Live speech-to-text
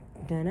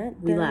We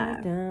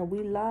live.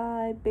 We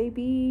live,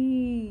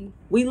 baby.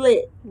 We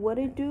lit. What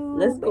it do,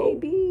 Let's go.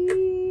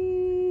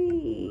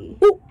 baby?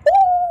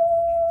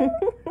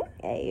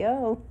 Hey,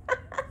 yo.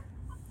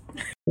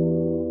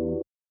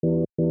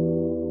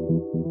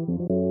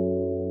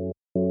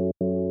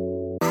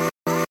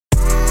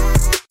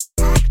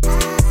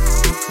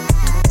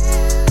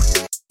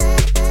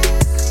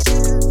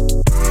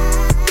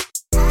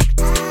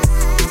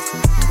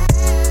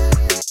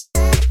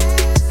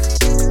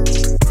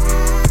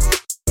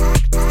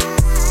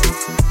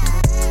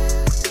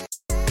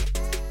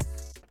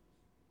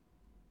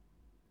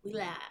 We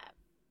live.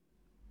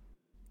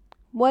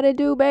 What it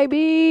do,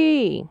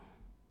 baby?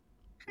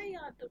 How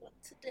y'all doing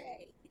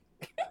today?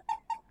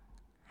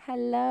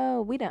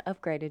 Hello. We done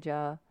upgraded,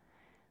 y'all.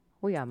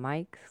 We got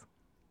mics.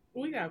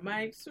 We got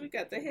mics. We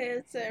got the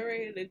headset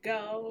ready to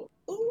go.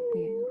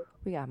 Ooh.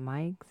 We got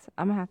mics.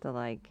 I'm gonna have to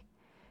let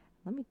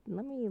me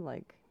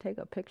take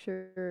a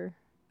picture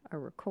or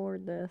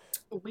record this.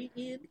 We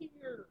in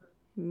here.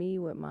 Me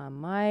with my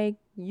mic,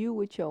 you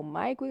with your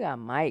mic. We got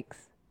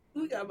mics.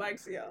 We got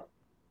mics, y'all.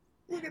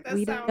 Look at that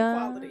We sound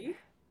done- quality.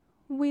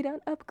 We done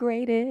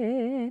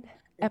upgraded.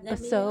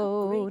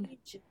 Episode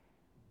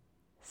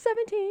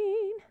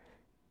 17.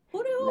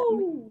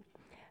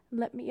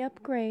 Let me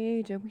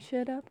upgrade you. We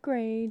should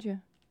upgrade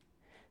you.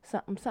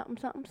 Something.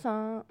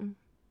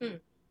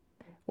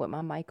 With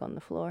my mic on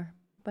the floor.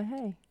 But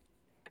hey,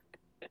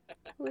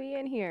 we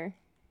in here.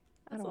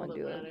 I don't want to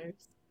do it.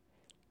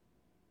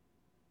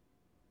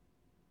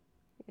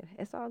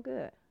 It's all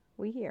good.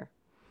 We here.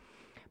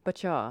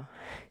 But y'all,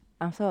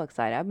 I'm so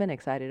excited. I've been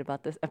excited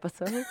about this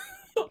episode.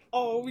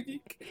 All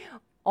week.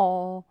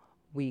 All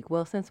week.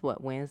 Well, since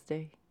what,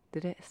 Wednesday?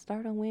 Did it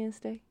start on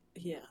Wednesday?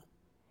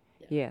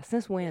 Yeah,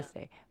 since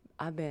Wednesday.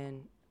 I've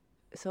been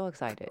so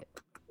excited.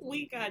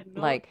 We got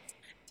no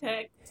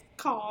text,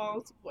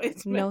 calls,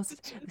 voice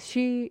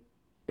messages.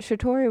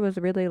 Shatori was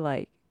really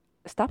like,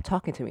 stop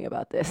talking to me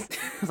about this.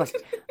 I was like,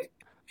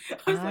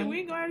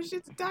 we ain't gonna have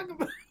shit to talk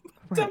about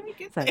right. until we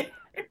get there.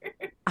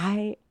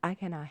 I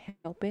cannot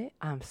help it.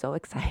 I'm so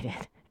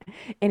excited.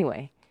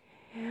 Anyway,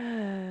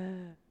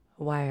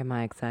 why am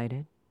I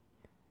excited?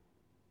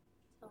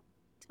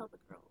 Tell the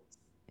girls.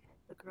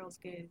 The girls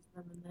gave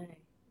lemonade.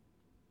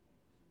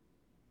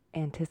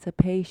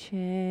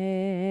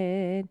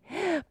 Anticipation.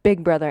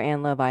 Big Brother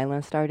and Love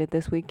Island started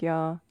this week,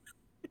 y'all.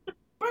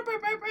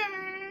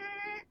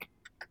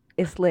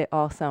 It's lit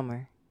all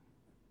summer.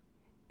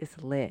 It's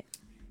lit.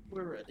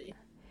 We're ready.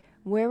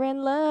 We're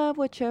in love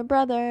with your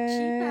brother.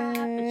 She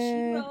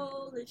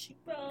poppin', she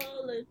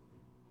rollin'.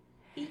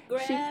 He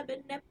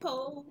grabbing that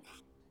pole.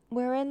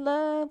 We're in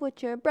love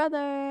with your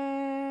brother.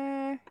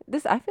 I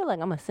feel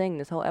like I'm gonna sing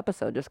this whole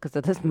episode just because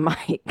of this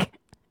mic.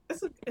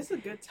 It's a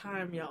good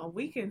time, y'all.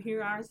 We can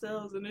hear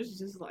ourselves, and it's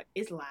just like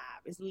it's live,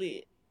 it's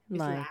lit, it's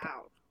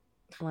loud.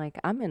 Like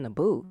I'm in the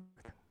booth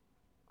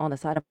on the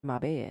side of my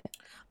bed.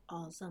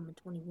 All summer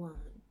 21.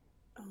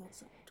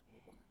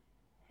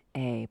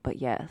 Hey, but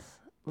yes,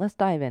 let's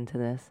dive into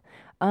this.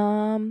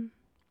 Okay.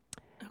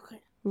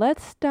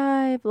 Let's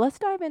dive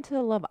into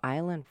Love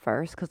Island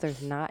first because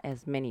there's not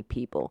as many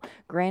people.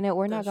 Granted,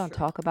 we're not gonna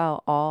talk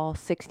about all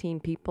 16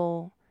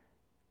 people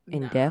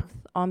in depth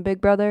on Big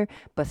Brother,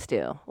 but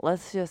still,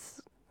 let's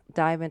just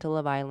dive into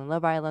Love Island.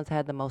 Love Island's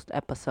had the most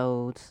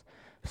episodes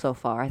so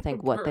far. I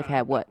think they've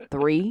had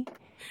 3?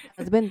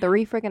 It's been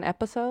 3 freaking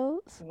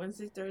episodes.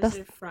 Wednesday,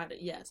 Thursday, Friday.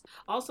 Yes.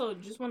 Also,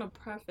 just want to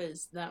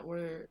preface that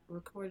we're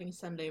recording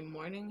Sunday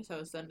morning,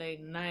 so Sunday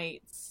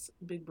nights,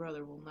 Big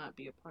Brother will not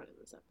be a part of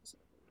this episode.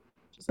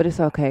 But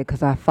it's okay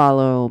because I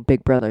follow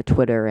Big Brother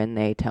Twitter and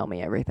they tell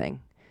me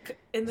everything.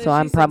 So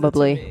I'm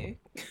probably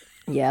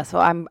so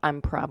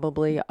I'm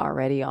probably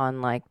already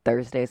on like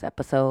Thursday's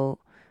episode,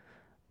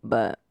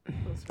 but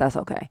that's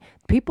okay.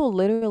 People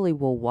literally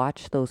will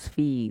watch those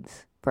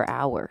feeds for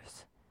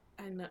hours.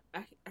 I know.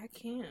 I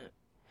can't.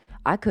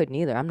 I couldn't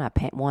either. I'm not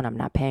paying. One, I'm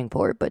not paying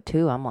for it, but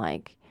 2, I'm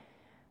like,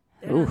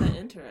 they're not that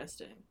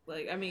interesting.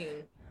 Like, I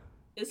mean,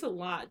 it's a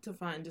lot to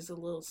find just a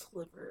little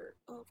sliver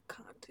of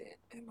content.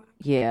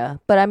 Yeah,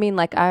 but I mean,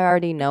 like, I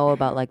already know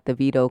about like the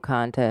veto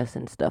contest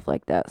and stuff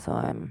like that, so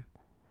I'm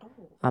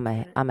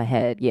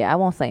ahead. Yeah, I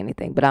won't say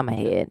anything, but I'm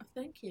ahead.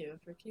 Thank you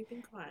for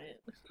keeping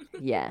quiet.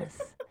 Yes.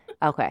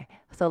 Okay,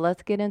 so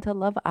let's get into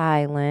Love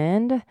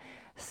Island.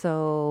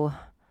 So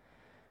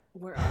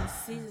we're on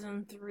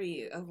season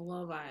 3 of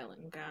Love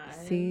Island,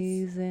 guys.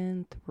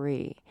 Season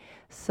 3.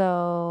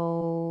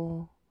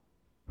 So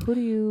who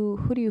do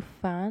you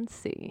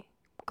fancy?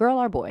 Girl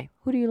or boy?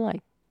 Who do you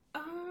like?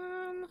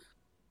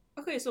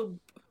 Okay, so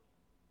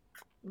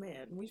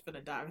man, we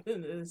finna dive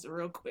into this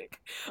real quick.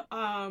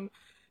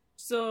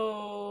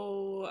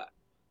 So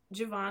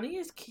Giovanni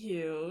is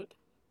cute.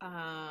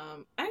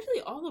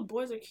 Actually all the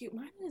boys are cute.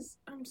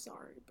 I'm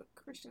sorry, but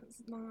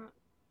Christian's not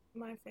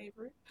my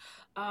favorite.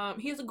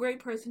 He has a great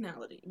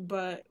personality,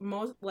 but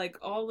most, like,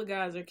 all the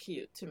guys are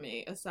cute to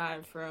me,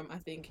 aside from, I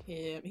think,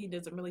 him. He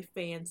doesn't really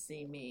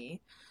fancy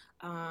me.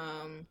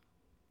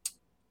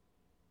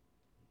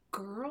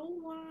 Girl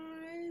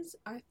wise,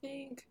 I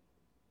think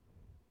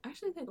I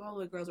actually think all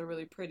the girls are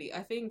really pretty.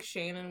 I think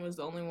Shannon was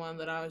the only one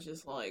that I was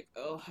just like,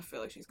 oh, I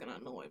feel like she's gonna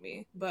annoy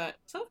me. But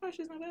so far,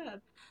 she's not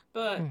bad.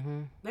 But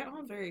Mhm. they're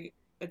all very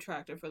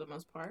attractive for the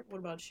most part. What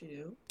about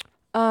you?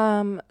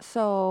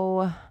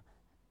 So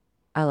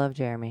I love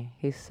Jeremy.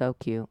 He's so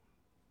cute.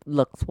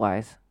 Looks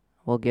wise.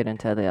 We'll get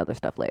into the other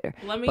stuff later.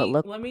 Let But me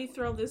look, let me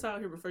throw this out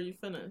here before you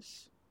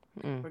finish.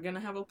 mm, We're gonna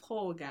have a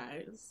poll,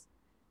 guys.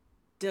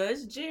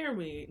 Does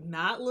Jeremy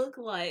not look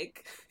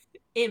like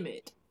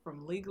Emmett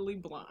from Legally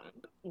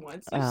Blonde?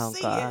 Once you oh see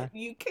it, god,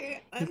 you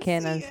can't you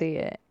can't unsee it. unsee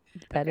it.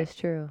 That Okay, is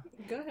true.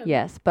 go ahead.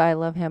 Yes, but I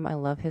love him. I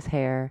love his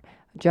hair.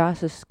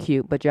 Josh is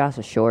cute, but Josh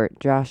is short.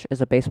 Josh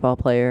is a baseball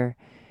player.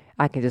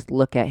 I can just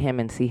look at him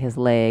and see his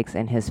legs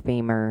and his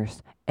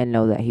femurs and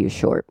know that he is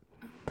short.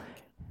 Oh my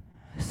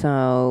god.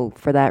 So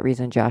for that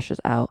reason, Josh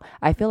is out.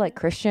 I feel like Okay.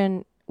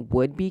 Christian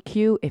would be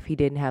cute if he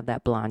didn't have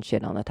that blonde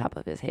shit on the top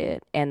of his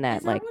head and Is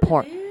that that like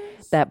what it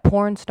is?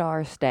 porn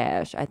star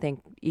stash. I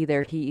think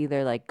either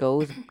like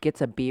goes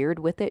gets a beard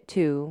with it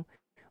too,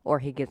 or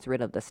he gets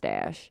rid of the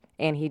stash,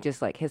 and he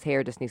just like his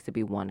hair just needs to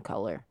be one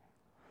color.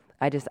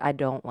 I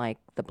don't like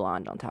the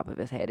blonde on top of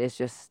his head. It's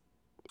just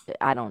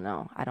I don't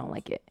know. I don't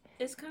like it.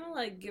 It's kind of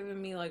like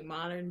giving me like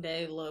modern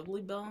day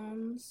Lovely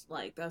Bones.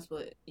 Like that's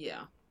what,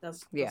 yeah,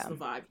 that's Yeah. the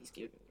vibe he's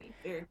giving me.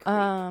 Very creep.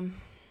 Um,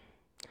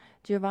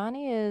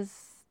 Giovanni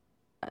is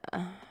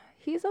uh,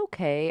 he's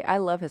okay. I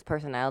love his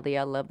personality.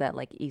 I love that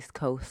like East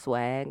Coast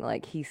swag.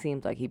 Like he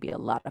seems like he'd be a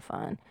lot of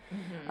fun.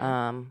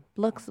 Mm-hmm.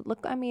 Look.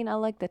 I mean, I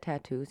like the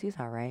tattoos. He's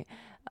all right.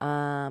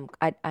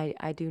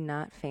 I do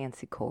not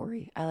fancy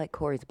Corey. I like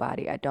Corey's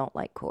body. I don't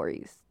like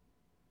Corey's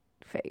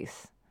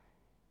face.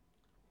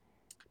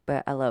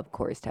 But I love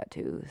Corey's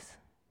tattoos.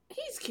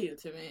 He's cute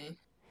to me.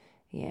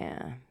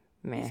 Yeah,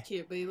 He's meh,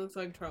 cute, but he looks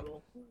like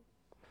trouble.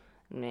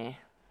 meh.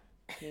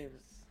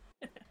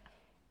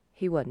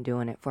 He wasn't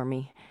doing it for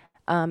me.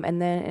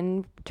 And then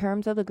in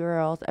terms of the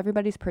girls,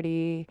 everybody's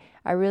pretty.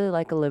 I really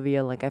like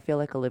Olivia. Like I feel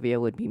like Olivia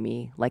would be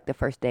me. Like the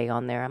first day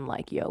on there, I'm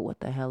like, yo,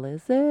 what the hell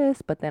is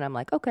this? But then I'm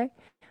like, okay,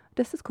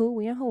 this is cool.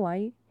 We in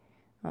Hawaii.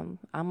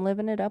 I'm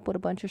living it up with a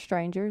bunch of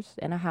strangers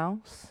in a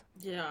house.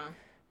 Yeah.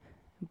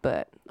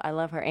 But I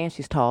love her, and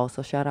she's tall.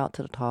 So shout out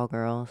to the tall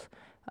girls.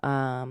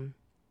 Um,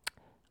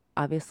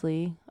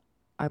 Obviously,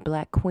 our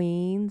black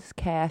queens,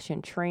 Cash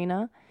and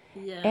Trina,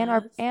 and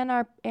our Yes. and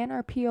our and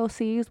our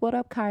POCs. What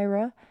up,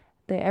 Kyra?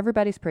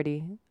 Everybody's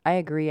pretty. I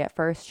agree. At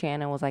first,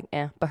 Shannon was like,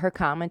 eh, but her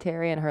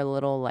commentary and her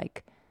little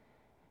like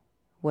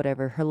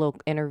whatever, her little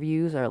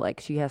interviews are like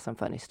she has some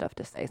funny stuff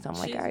to say. So I'm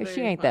like, all She's right, she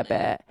very ain't that funny.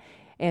 bad.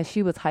 And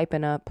she was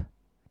hyping up.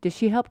 Did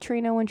she help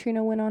Trina when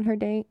Trina went on her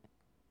date?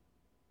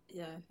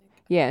 Yeah, I think.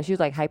 Yeah, and she was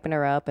I like think so. hyping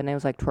her up, and it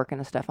was like twerking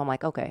and stuff. I'm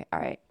like, okay, all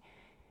right.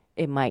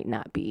 It might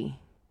not be.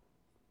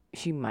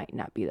 She might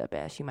not be that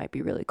bad. She might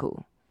be really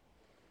cool.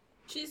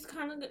 She's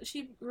kind of.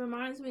 She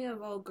reminds me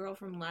of a girl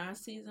from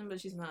last season, but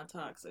she's not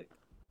toxic.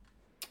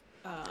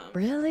 Um,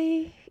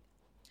 Really?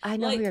 I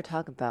know who you're like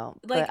talking about,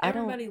 like but I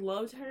don't. everybody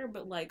loved her,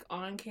 but like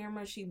on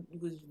camera, she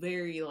was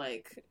very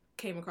like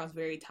came across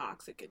very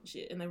toxic and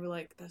shit. And they were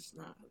like, "That's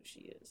not who she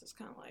is." It's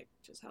kind of like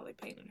just how they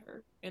painted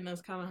her, and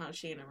that's kind of how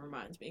Shannon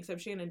reminds me.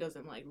 Except Shannon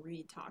doesn't like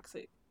read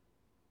toxic,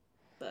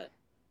 but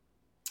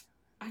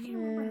I can't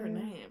remember her Eh,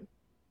 name.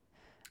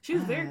 She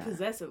was very uh,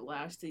 possessive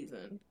last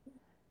season.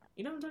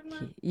 You know what I'm talking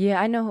about?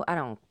 yeah, I know. I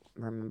don't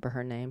remember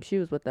her name. She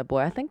was with that boy.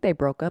 I think they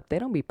broke up. They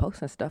don't be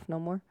posting stuff no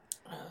more.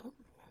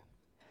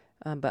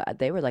 Oh, But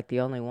they were like the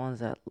only ones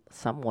that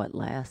somewhat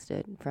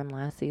lasted from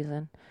last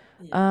season.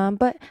 yeah.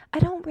 But I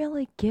don't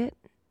really get.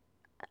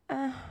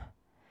 Uh,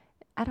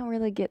 I don't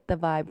really get the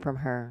vibe from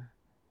her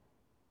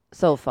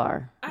so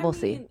far. We'll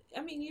see.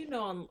 You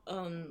know,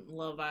 on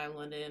Love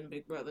Island and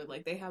Big Brother,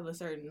 like they have a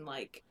certain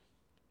like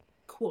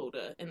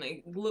quota, and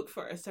they look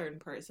for a certain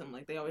person.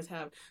 Like they always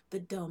have the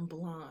dumb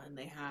blonde.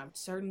 They have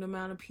certain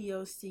amount of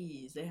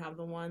POCs. They have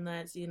the one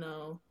that's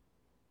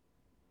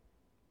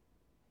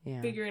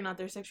Yeah. figuring out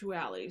their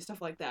sexuality,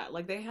 stuff like that.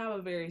 Like they have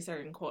a very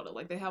certain quota.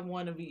 Like they have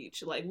one of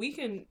each. Like we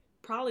can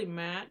probably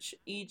match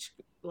each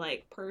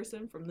like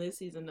person from this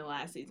season to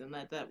last season.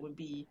 That would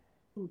be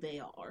who they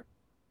are.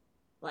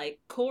 Like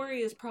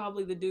Corey is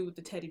probably the dude with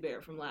the teddy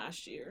bear from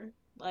last year.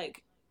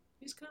 Like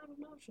he's kind of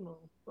emotional,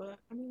 but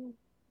I mean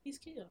he's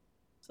cute.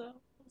 So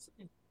we'll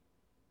see.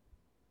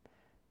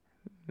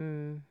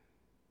 Mm,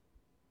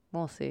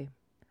 we'll see.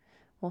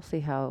 We'll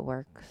see how it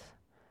works.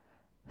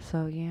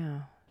 So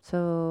yeah.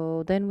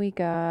 So then we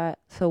got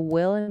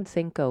Will and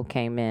Cinco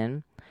came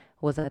in.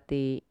 Was that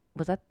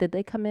did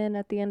they come in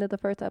at the end of the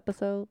first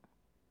episode?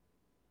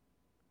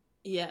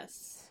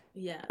 Yes,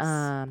 yes.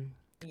 Um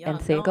and Y'all know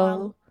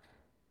Cinco,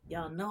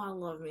 y'all know I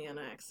love me an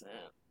accent,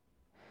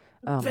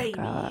 oh my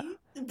god.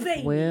 baby,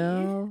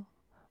 baby.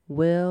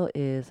 Will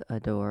is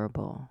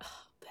adorable.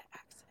 Oh, that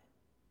accent.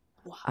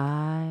 Wow.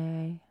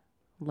 I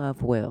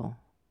love Will.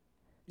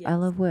 I Yes,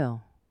 love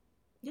Will.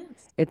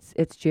 yes.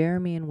 It's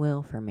Jeremy and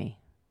Will for me.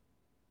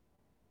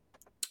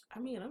 I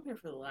mean, I'm here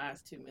for the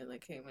last 2 men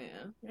that came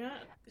in. Yeah,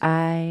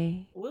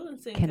 I Will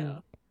and can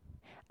Cinco.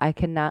 I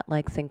cannot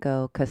like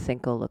Cinco because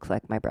Cinco looks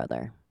like my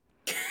brother.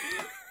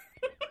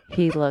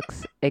 He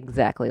looks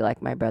exactly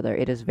like my brother.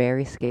 It is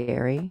very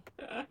scary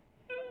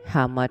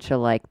how much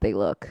alike they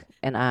look.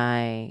 And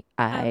I'm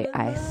in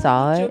I love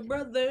saw with your it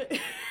brother.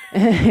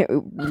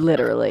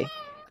 literally.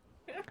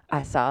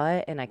 I saw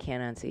it and I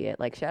can't unsee it.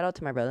 Like shout out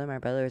to my brother. My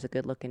brother is a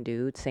good looking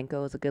dude.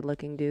 Cinco is a good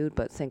looking dude,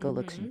 but Cinco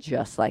looks Mm-hmm.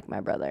 just like my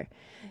brother.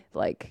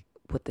 Like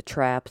with the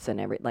traps and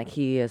everything. Like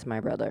he is my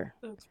brother.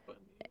 That's funny.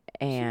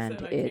 She said And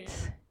I can't.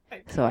 it's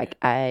I so can't.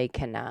 I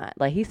cannot.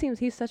 Like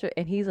he's such a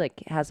and he's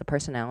like has a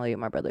personality of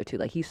my brother too.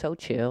 Like he's so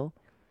chill.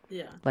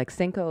 Yeah. Like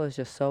Cinco is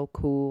just so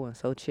cool and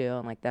so chill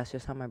and like that's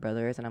just how my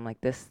brother is and I'm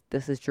like this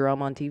is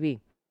Jerome on TV.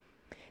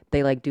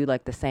 They like do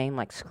like the same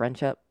like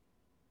scrunch up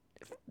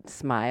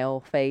smile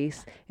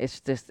face. It's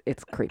just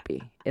it's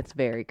creepy. It's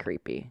very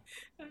creepy.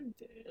 I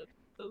did.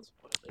 That's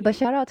But funny.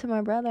 shout out to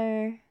my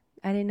brother.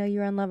 I didn't know you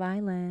were on Love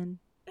Island.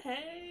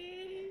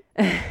 Hey.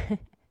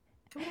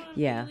 Come on,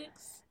 Yeah.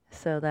 Phoenix.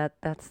 So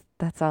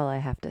that's all I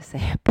have to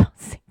say about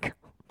Cinco.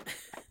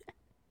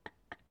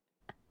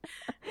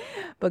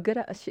 But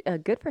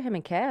good for him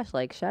and Cash.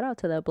 Like shout out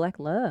to the Black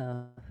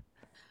Love.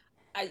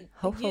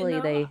 Hopefully I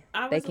they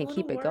was a can little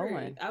keep it worried.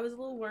 going. I was a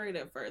little worried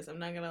at first. I'm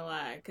not gonna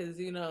lie, because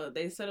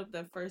they set up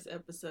that first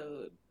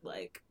episode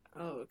like,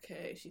 oh,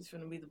 okay, she's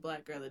gonna be the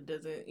black girl that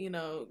doesn't,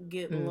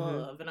 get Mhm.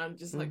 love, and I'm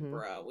just like, Mhm.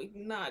 bro, we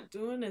not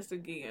doing this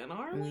again,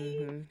 are we?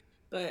 Mhm.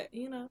 But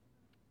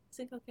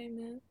Cinco came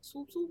in,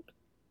 swoop swoop.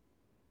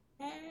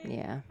 Hey,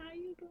 Yeah. how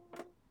you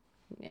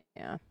doing?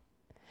 Yeah.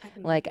 I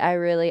can Like dig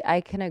it.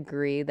 I can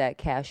agree that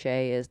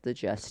Cachet is the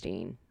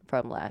Justine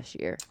from last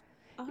year.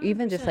 A hundred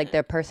Even just like percent.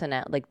 their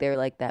personality, like they're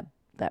like that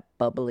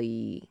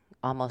bubbly,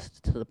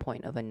 almost to the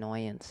point of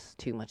annoyance,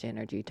 too much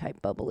energy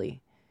type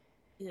bubbly.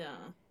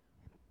 Yeah,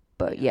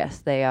 But yeah. yes,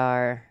 they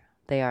are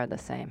the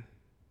same.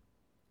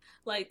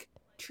 Like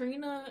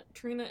Trina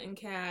and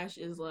Cash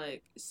is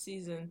like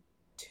season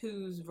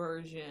two's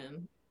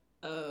version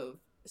of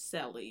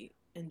Sally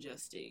and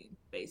Justine,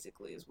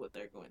 basically, is what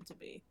they're going to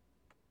be.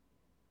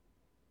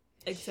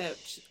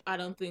 Except I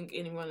don't think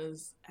anyone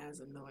is as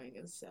annoying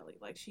as Sally.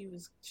 Like she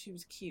was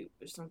cute,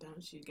 but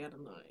sometimes she got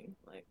annoying.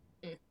 Like,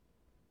 mm.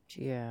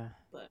 Yeah.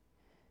 But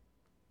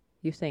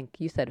You think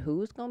you said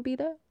who's gonna be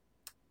that?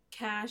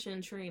 Cash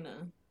and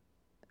Trina.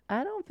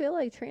 I don't feel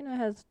like Trina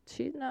has.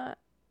 She's not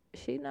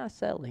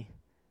Sally.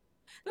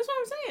 That's what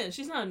I'm saying.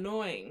 She's not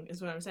annoying,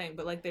 is what I'm saying.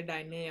 But like they're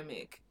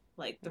dynamic,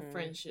 like the Mm.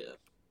 friendship.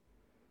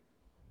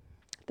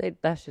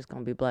 That's just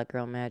gonna be black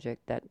girl magic.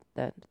 That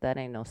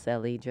ain't no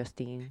Sally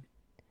Justine.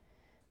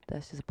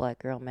 That's just black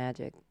girl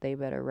magic. They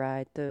better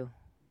ride through.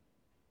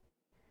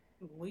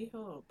 We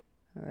hope.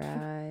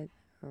 Ride,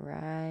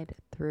 ride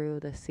through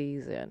the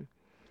season.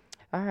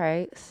 All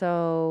right.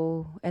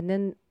 So, and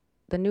then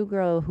the new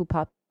girl who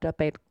popped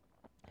up,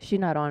 she's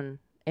not on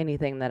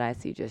anything that I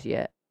see just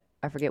yet.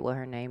 I forget what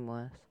her name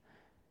was,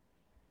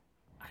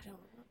 I don't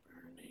remember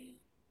her name.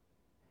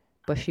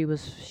 but she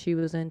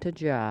was into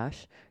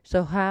Josh.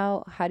 So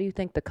how do you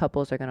think the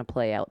couples are gonna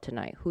play out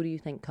tonight? Who do you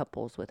think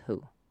couples with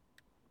who?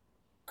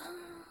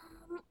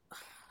 Um,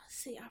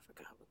 see, I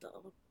forgot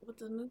what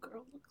the new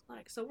girl looked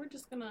like. So we're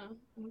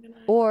gonna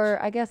act like Or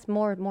she. I guess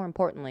more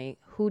importantly,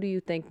 who do you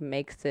think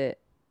makes it?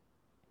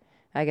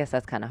 I guess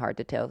that's kind of hard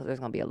to tell because there's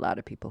gonna be a lot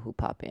of people who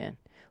pop in.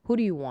 Who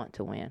do you want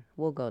to win?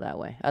 We'll go that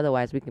way.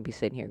 Otherwise, we can be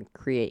sitting here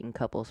creating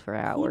couples for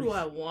Who do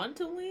I hours. want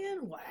to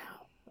win?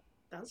 Wow,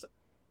 that's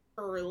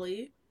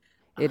early.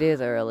 It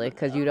is early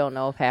because you Oh, don't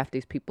know if half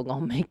these people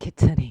gonna make it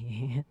to the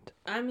end.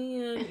 I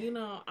mean,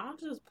 I'll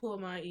just pull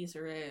my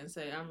Easter egg and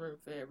say I'm rooting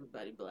for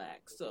everybody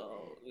black.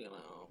 So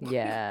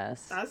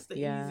Yes. that's the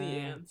easy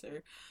Yeah.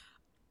 answer.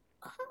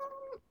 Um,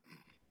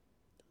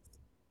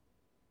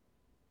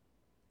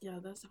 yeah,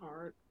 that's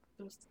hard.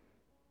 That's,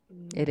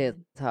 It is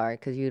mm, hard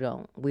because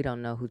we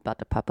don't know who's about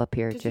to pop up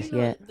here Cause just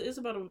yet. it's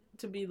about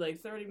to be like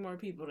 30 more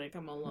people that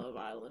come on Love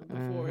Island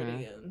before it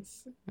Mhm.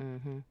 ends.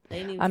 Mhm. They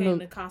ain't even I'm came a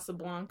to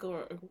Casablanca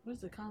or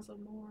what's it, Casa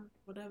More,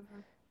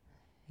 whatever.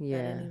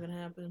 That didn't yeah. even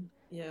happen.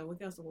 Yeah, we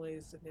got some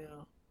ways to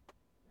go.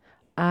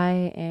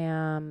 I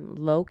am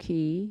low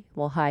key,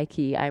 well high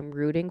key. I'm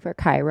rooting for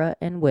Kyra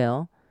and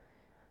Will.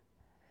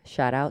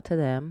 Shout out to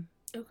them.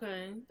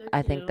 Okay, they're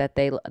I think cute. that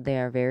they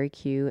are very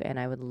cute, and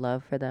I would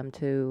love for them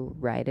to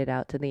ride it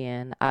out to the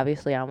end.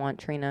 Obviously, I want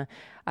Trina.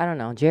 I don't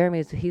know.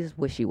 Jeremy's he's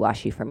wishy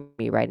washy for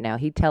me right now.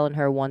 He telling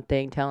her one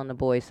thing, telling the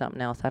boys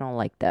something else. I don't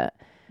like that.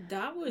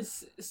 That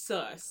was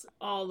sus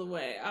all the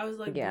way. I was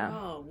like, Yeah,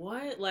 bro,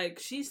 what? Like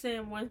she's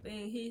saying one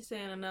thing, he's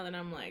saying another, and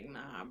I'm like,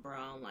 nah, bro,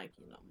 I don't like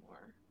you no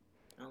more.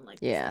 I don't like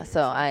this yeah.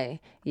 So energy.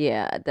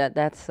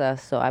 that's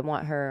so I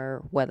want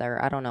her.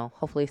 Whether I don't know.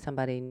 Hopefully,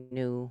 somebody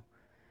new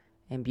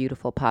and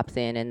beautiful pops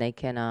in, and they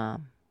can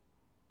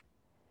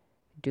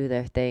do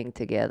their thing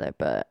together.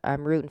 But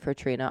I'm rooting for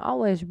Trina.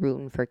 Always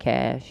rooting for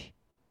Cash.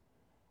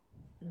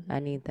 I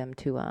Hmm. need them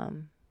to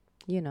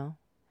you know,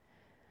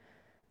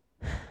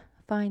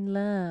 find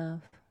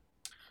love.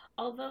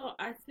 Although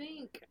I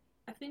think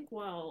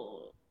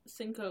while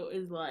Cinco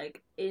is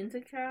like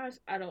into Cash,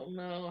 I don't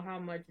know how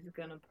much it's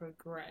gonna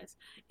progress.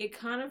 It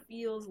kind of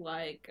feels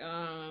like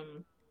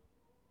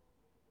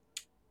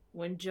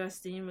when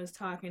Justine was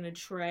talking to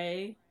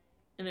Trey,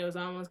 and it was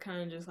almost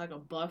kind of just like a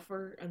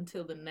buffer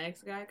until the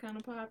next guy kind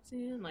of pops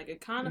in. Like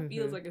it kind of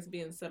feels Mhm. like it's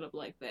being set up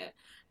like that,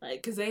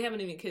 like because they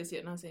haven't even kissed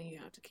yet. Not saying you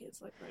have to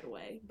kiss like right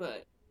away,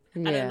 but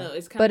I don't Yeah. know.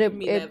 It's kind But of giving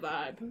me that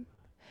vibe.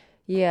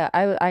 yeah,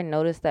 I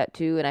noticed that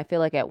too, and I feel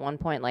like at one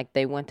point like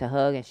they went to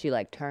hug and she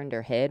like turned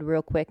her head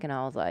real quick, and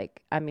I was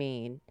like, I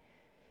mean,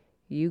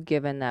 you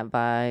given that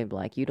vibe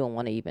like you don't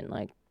want to even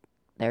like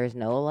there's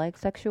no like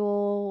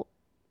sexual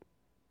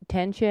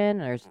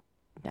tension.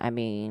 I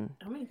mean,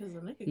 I mean, because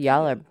the nigga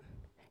y'all are cute.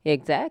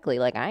 exactly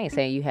like I ain't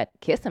saying you had to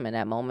kiss him in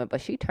that moment,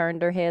 but she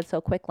turned her head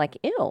so quick, like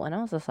ew, and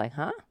I was just like,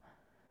 huh?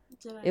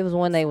 Did I It was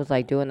when miss they was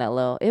like something? doing that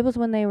little. It was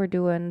when they were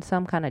doing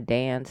some kind of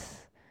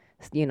dance,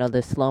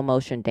 the slow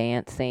motion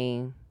dance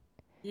scene.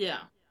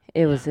 Yeah,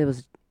 It yeah, was it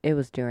was it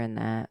was during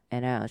that,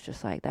 and I was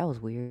just like, that was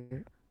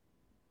weird.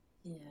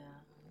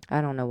 yeah.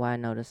 I don't know why I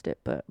noticed it,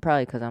 but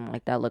probably because I'm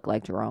like that looked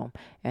like Jerome,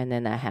 and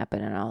then that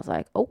happened, and I was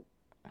like, oh,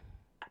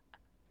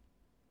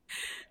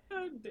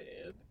 I'm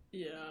dead.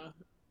 Yeah,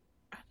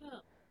 I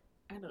don't.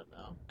 I don't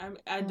know.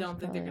 I that's don't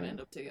think they're probably gonna it.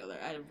 end up together.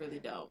 I really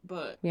don't.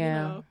 But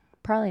Yeah,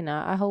 probably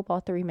not. I hope all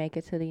three make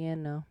it to the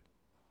end though.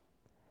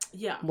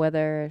 yeah,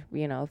 Whether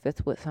if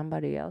it's with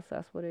somebody else,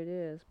 that's what it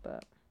is.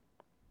 But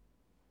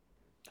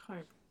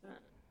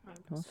 100%,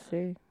 hundred we'll percent.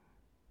 see.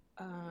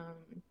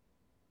 Um,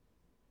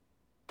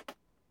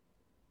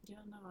 yeah,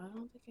 no, I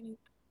don't think any.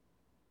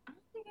 I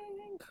don't think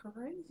anything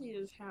crazy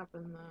has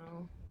happened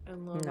though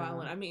in Love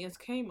Island. No, I mean, it's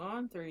came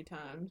on 3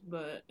 times,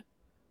 but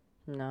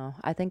no.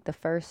 I think the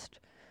first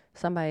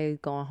somebody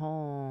going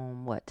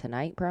home. What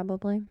tonight?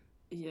 Probably.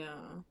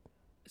 yeah.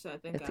 So I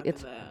think It's after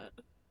it's that,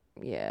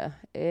 yeah.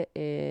 It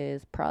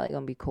is probably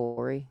gonna be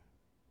Corey.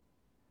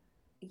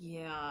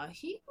 yeah,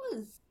 he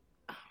was.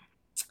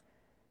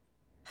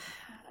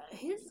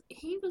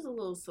 He was a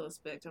little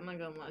suspect. I'm not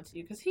gonna lie to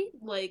you, because he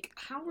like,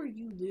 how are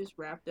you this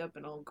wrapped up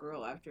in old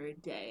girl after a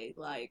day?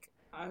 Like,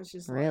 I was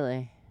just like,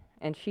 Really.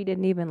 And she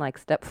didn't even like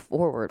step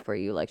forward for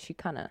you. Like she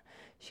kind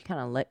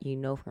of let you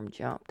know from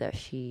jump that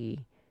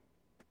she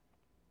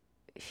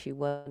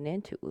wasn't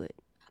into it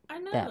I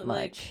know, that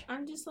like, much.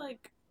 I'm just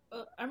like,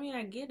 I mean,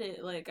 I get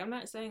it. Like, I'm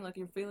not saying like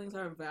your feelings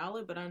aren't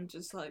valid, but I'm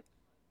just like,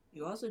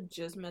 you also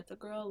just met the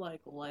girl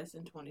like less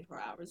than 24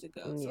 hours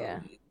ago. So Yeah.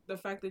 the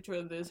fact that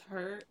you're this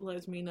hurt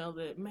lets me know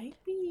that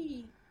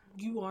maybe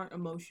you aren't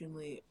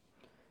emotionally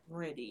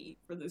ready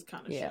for this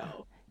kind of Yeah.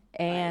 show.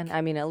 And Like,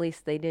 I mean, at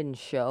least they didn't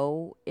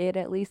show it.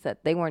 At least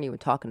that they weren't even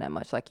talking that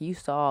much. Like you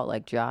saw,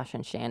 like Josh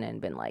and Shannon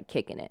been like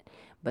kicking it,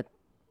 but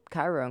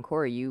Kyra and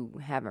Corey, you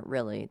haven't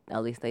really.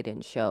 At least they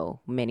didn't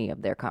show many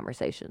of their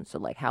conversations. So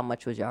like, how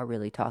much was y'all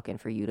really talking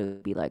for you to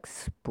be like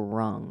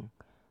sprung?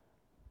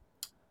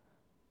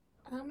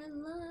 I'm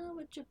in love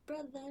with your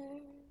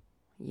brother.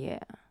 Yeah.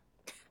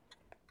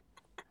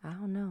 I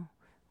don't know.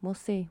 We'll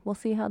see. We'll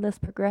see how this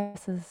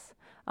progresses.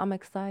 I'm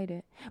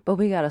excited. But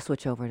we got to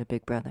switch over to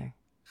Big Brother.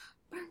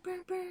 Burn,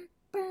 burn, burn,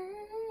 burn.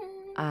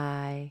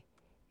 I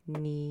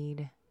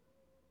need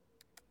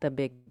the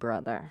Big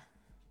Brother.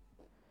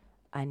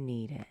 I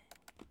need it.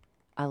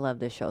 I love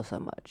this show so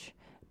much.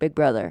 Big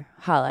Brother,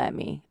 holla at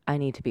me. I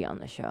need to be on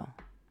the show.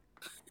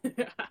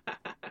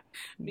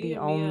 me The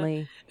and Mia,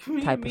 only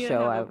me and type of Mia show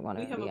have I a would want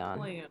we to have a be on.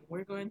 plan.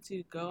 We're going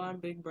to go on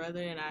Big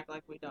Brother and act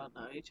like we don't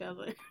know each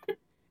other,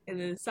 and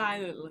then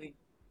silently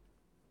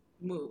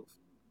move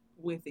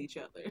with each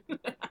other.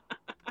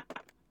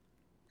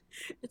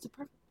 It's a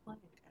perfect plan,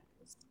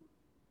 guys.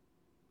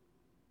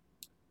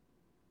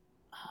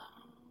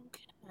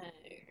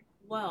 Okay.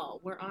 Well,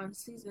 we're on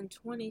season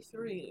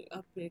 23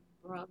 of Big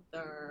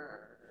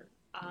Brother.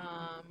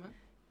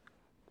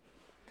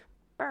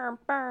 Burr,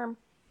 burr,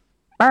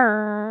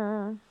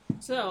 burr.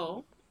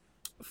 So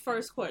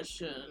first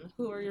question: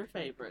 who are your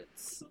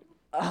favorites?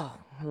 Oh,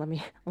 let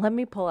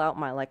me pull out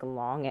my like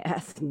long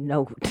ass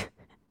note.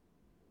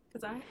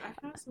 Because I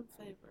have some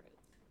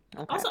favorites.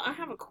 Okay. Also, I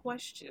have a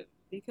question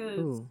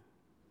because Ooh,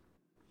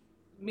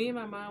 me and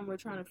my mom were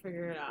trying to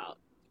figure it out.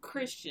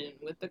 Christian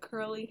with the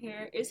curly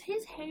hair, is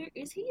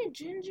he a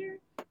ginger?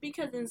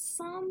 Because in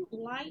some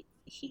light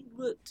he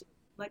looked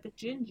like a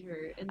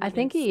ginger, and I then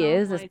in think he some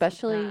is, lights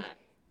he's especially not.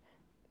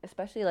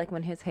 especially like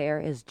when his hair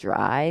is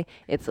dry.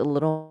 It's a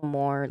little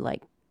more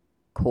like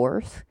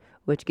coarse,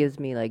 which gives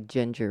me like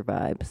ginger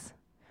vibes.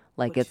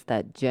 Like Which it's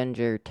that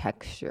ginger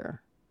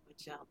texture.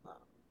 which y'all love.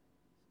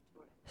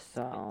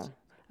 So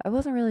I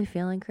wasn't really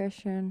feeling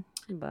Christian,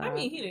 I but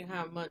mean, he didn't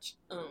have much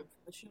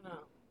but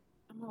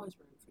I'm always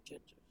rooting for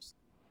gingers.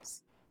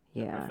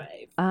 They're my yeah.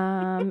 fave.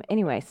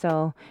 Anyway,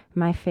 so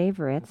my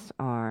favorites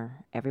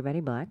are Everybody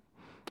Black.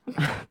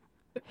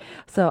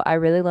 So I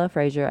really love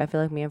Frasier. I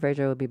feel like me and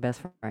Frasier would be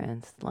best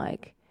friends.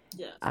 Like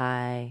Yes.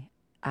 I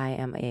I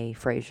am a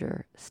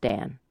Frasier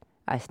stan.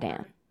 I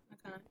stan.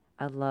 Okay. Okay.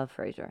 I love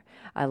Frasier.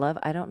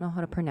 I don't know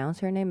how to pronounce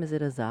her name. Is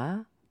it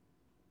Azah?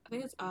 I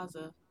think it's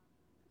Azza.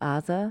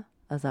 Aza?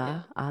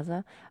 Yeah.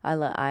 Azah?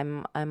 Aza?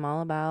 I'm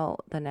all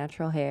about the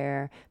natural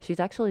hair. She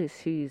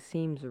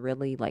seems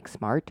really like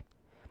smart,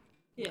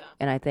 Yeah.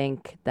 and I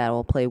think that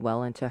will play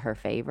well into her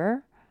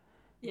favor.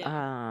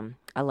 Yeah.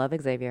 I love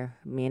Xavier.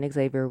 Me and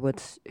Xavier would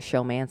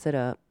showmance it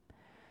up.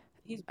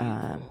 He's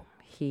beautiful.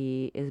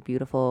 He is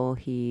beautiful.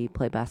 He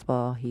played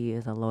basketball. He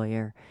is a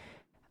lawyer.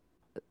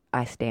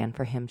 I stand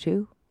for him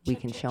too. We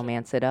Check, can check, check.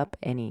 showmance it up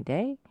any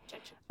day.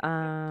 Check, check, check, check.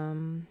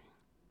 Um,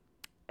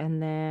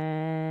 and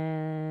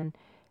then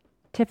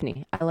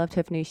Tiffany. I love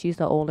Tiffany. She's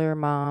the older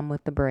mom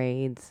with the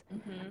braids.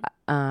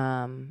 Mm-hmm.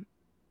 Um,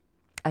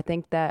 I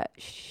think that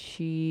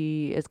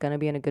she is going to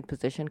be in a good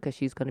position because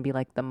she's going to be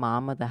like the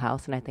mom of the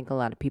house, and I think a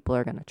lot of people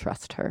are going to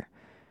trust her.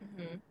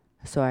 Mm-hmm.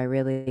 So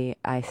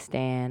I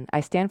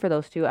stand for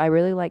those two. I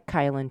really like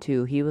Kylan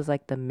too. He was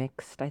like the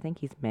mixed. I think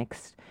he's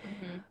mixed,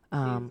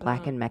 Mm-hmm. He's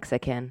black and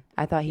Mexican.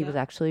 I thought he was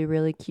yeah, actually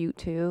really cute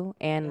too,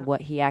 and yeah,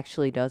 what he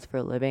actually does for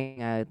a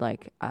living,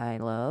 I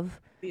love.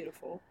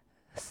 beautiful.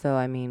 So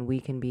I mean, we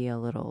can be a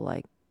little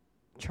like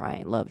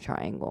love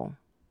triangle,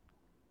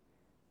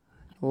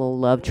 a little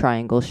love Good.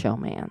 triangle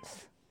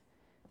showmance.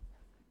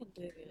 I can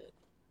dig it.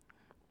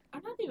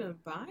 I'm not even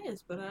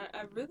biased, but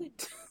I really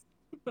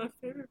my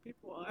favorite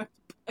people are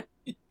black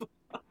people.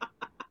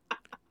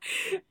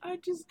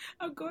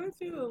 I'm going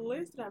through the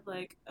list and I'm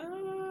like,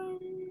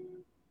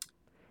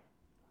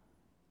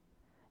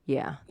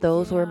 Yeah,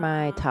 those were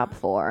my top yeah,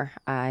 four.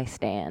 I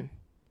stand.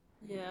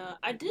 yeah.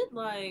 I did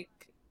like,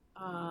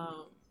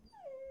 um,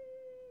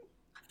 hi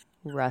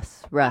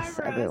Russ, Russ.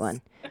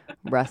 everyone.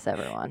 Russ,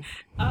 everyone.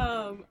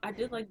 I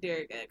did like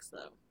Derek X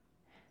though,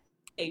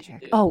 Asian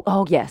Derek. dude.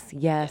 Oh, yes,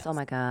 yes. Oh Yes,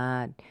 my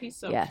God, he's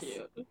so yes.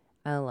 cute.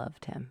 I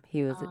loved him.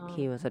 He was Um,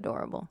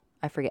 adorable.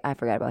 I forgot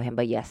about him,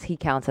 but yes, he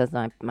counts as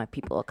my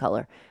people of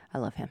color. I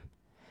love him.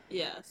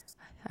 yes.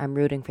 I'm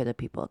rooting for the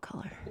people of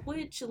color.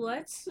 Which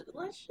let's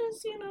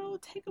just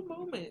take a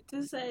moment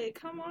to say,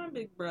 come on,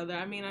 big brother.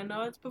 I mean, I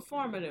know it's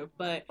performative,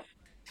 but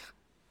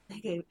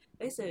they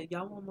said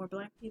y'all want more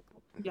black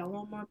people, y'all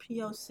want more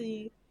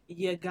POC.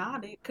 You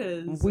got it,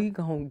 cause We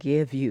gonna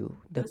give you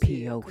the let's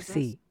see, cause that's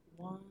POC.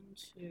 one,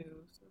 two,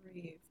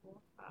 three, four,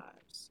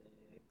 five, six,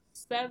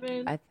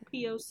 seven I.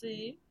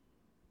 POC.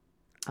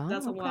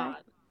 That's Oh, a okay.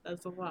 lot.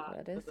 That's a lot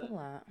That for is a them.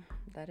 lot.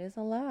 That is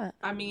a lot.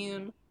 I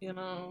mean,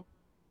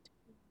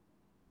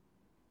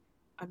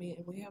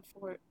 we have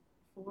four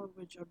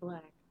which are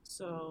black,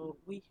 so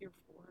we here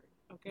for it.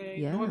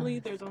 Okay. Normally,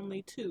 Yes. there's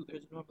only two.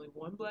 There's normally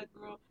one black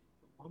girl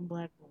and one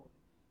black boy.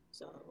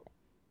 So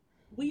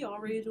we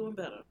already doing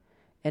better.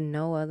 And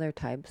no other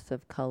types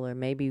of color.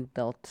 Maybe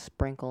they'll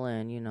sprinkle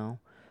in,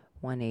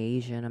 one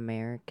Asian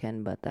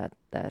American, but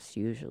that's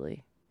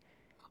usually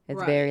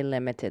it's very Right.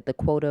 limited. The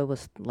quota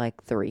was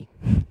like three,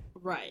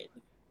 Right.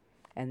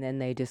 and then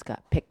they just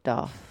got picked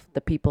off.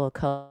 The people of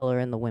color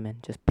and the women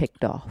just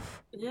picked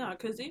off. Yeah,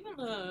 because even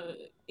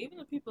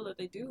the people that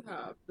they do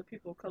have, the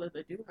people of color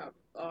they do have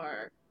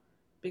are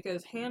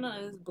because Hannah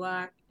is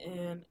black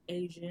and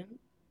Asian,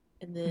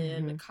 and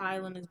then Mhm.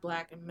 Kylan is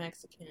black and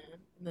Mexican,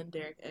 and then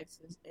Derek X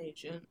is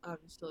Asian,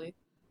 obviously.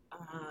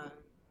 Um,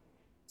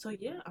 so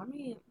yeah, I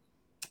mean,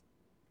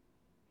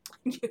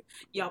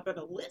 y'all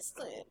better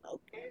listen,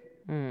 okay?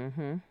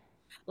 Mhm.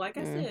 Like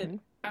I said, Mhm.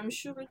 I'm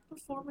sure it's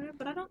performative,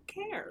 but I don't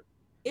care.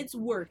 It's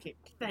working.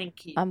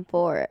 Thank you. I'm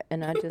for it,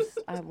 and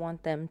I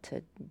want them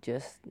to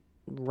just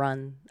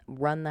run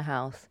the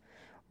house,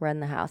 run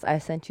the house. I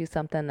sent you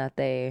something that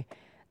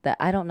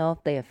I don't know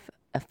if they have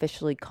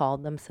officially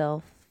called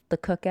themselves the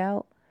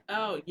cookout.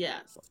 Oh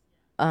yes,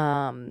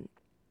 Um,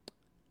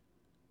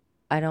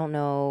 I don't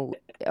know,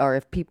 or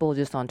if people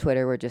just on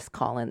Twitter were just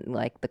calling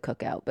like the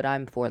cookout, but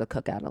I'm for the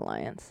Cookout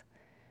Alliance.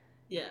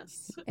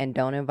 yes. And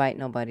don't invite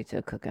nobody to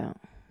a cookout,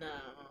 No,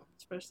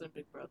 especially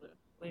Big Brother.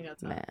 We ain't got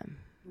time. man.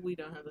 We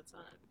don't have the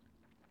time.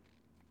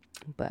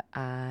 But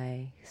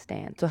I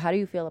stand. So how do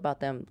you feel about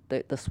them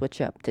the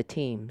switch up to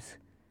teams?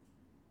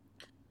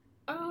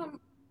 Um,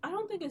 I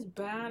don't think it's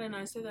bad, and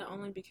I say that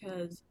only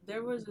because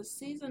there was a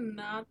season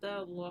not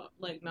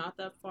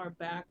that far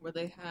back, where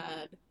they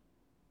had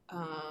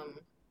um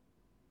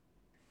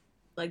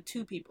like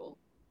two people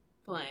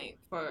playing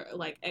for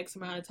like X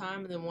amount of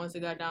time, and then once it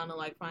got down to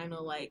like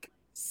final like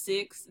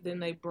six, then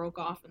they broke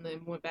off and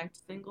then went back to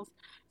singles.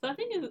 So I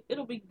think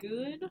it'll be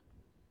good.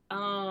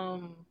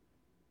 Um,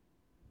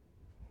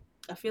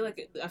 I feel like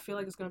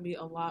it's gonna be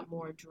a lot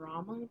more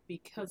drama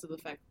because of the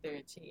fact that they're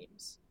in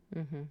teams.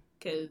 Mhm.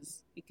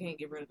 Because you can't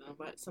get rid of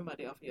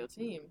somebody off of your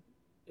team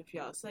if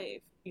y'all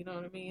safe. You know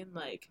what I mean?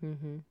 Like,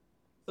 Mhm.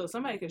 so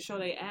somebody can show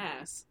their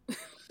ass,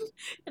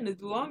 and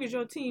as long as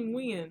your team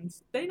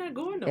wins, they not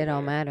going It don't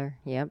nowhere. matter.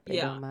 Yep, it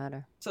Yeah. don't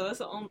matter. So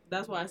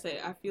that's why I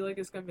say I feel like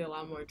it's gonna be a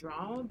lot more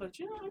drama. But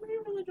I'm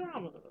here for the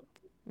drama.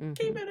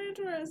 Keep Mhm. it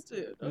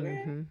interested,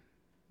 okay? Mhm.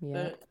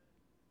 Yep. But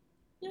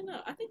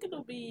I think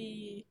it'll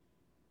be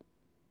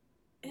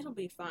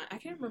fine. I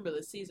can't remember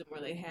the season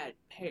where they had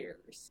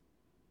pairs,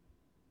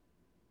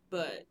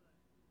 but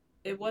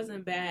it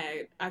wasn't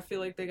bad. I feel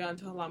like they got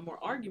into a lot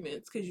more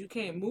arguments because you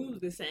can't move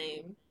the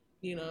same,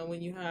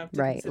 when you have to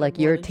Right. consider Like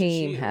more your than just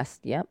team you. has.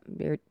 Yep.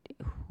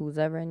 Who's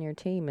ever in your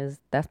team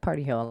that's part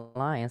of your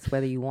alliance,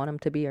 whether you want them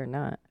to be or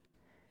not.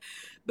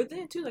 But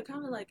then too, that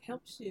kind of like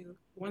helps you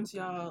once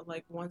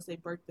they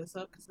break this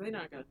up because they're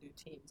not gonna do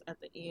teams at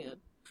the end.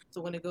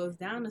 So when it goes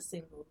down to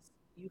singles,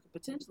 you could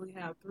potentially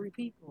have three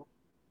people,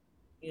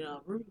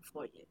 rooting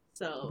for you.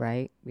 So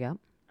Right. Yep.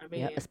 I Yep.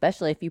 mean,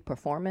 Especially if you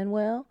performing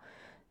well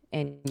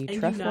and you and you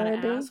not an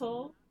trustworthy.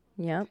 asshole.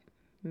 Yep.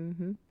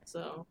 Mhm.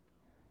 So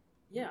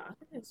yeah, I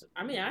think it's.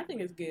 I mean, I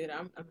think it's good.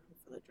 I'm here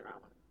for the drama.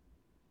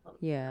 Love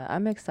the Yeah, drama.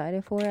 I'm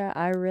excited for it.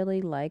 I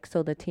really like,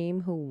 so the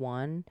team who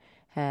won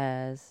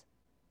has,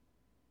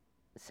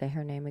 say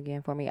her name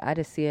again for me. I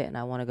just see it and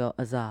I want to go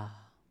Azah.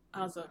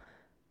 Also,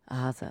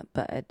 Azah,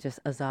 but it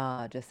just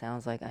Azah just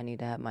sounds like I need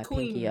to have my pinky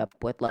Queen, up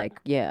with like,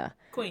 yeah,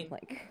 Queen.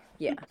 like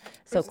yeah.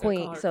 We're So just gonna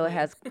call Queen, her so it Queen.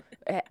 has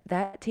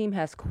that team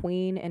has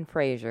Queen and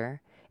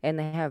Frazier, and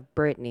they have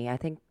Brittany. I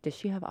think, does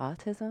she have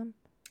autism?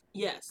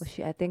 Was Yes,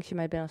 she? I think she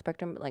might be on the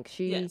spectrum. Like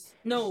yes.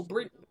 No,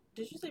 Brittany.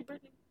 Did you say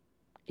Brittany?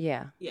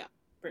 yeah, Yeah,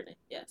 Brittany.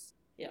 Yes.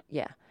 Yep.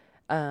 yeah.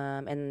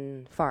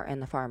 And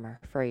the farmer,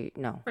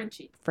 no,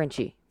 Frenchie.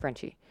 Frenchie.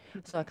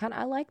 So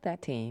I like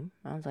that team.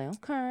 I was like,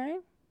 okay.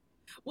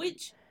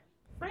 Which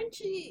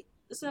Frenchie.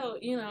 So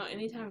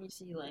anytime you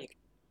see like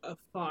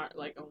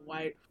like a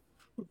white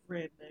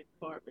redneck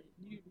farmer,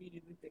 you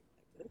immediately think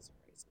like this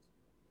racist.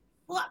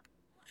 Fuck.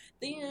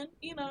 Then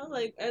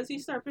like as he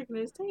started picking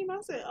his team, I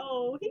said,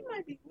 "Oh, he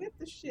might be with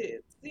the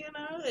shits."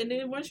 And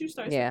then once you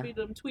start sending Yeah, me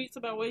them tweets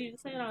about what he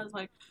was saying, I was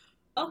like,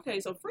 "Okay,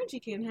 so Frenchie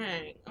can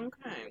hang.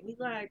 Okay,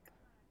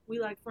 we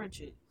like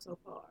Frenchie so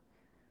far.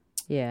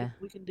 We can yeah,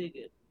 we can dig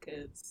it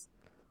because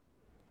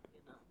you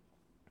know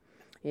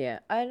yeah.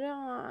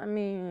 I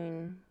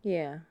mean,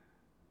 yeah,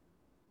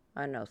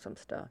 I know some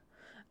stuff.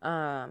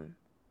 Um,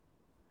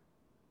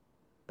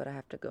 but I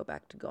have to go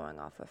back to going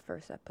off of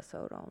first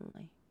episode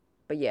only.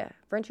 But yeah,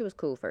 Frenchie was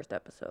cool first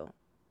episode.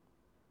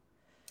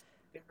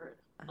 get her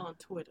Uh, on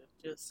Twitter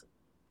just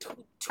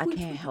I can't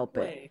tweeting help it.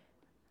 away."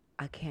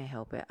 I can't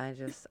help it. I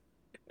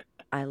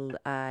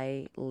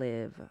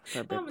live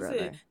for Big Mama said,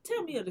 Brother.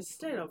 "Tell me to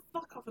stay the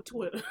fuck off of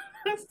Twitter."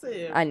 I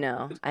said, I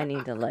know. I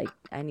need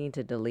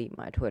to delete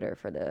my Twitter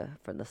for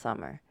the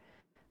summer.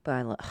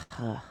 But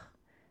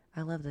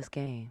I love this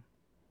game.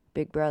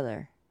 Big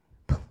Brother.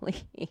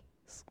 Please.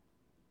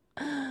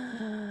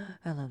 I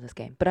love this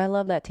game. But I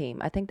love that team.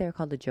 I think they're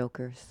called the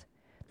Jokers.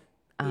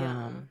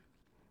 "Yeah. Um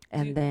Do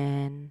and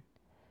then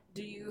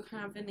do you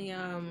have any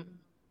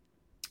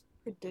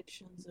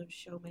predictions of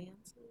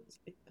showmances?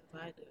 Because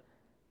I do."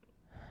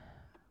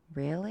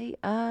 really,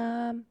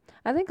 I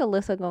think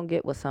Alyssa gonna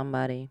get with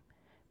somebody.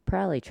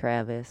 Probably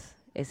Travis.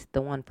 It's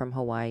the one from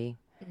Hawaii.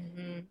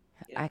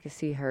 Yeah. I could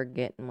see her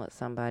getting with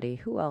somebody.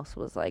 Who else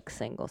was like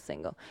single?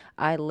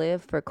 I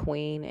live for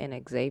Queen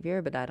and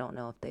Xavier, but I don't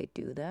know if they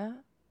do that.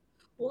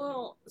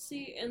 Well,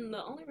 see, and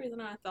the only reason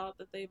I thought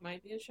that they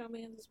might be a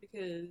showman is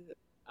because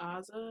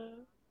Ozza,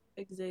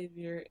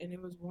 Xavier, and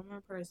it was one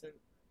more person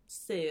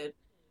said,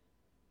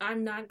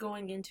 "I'm not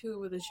going into it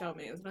with a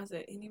showman's." And I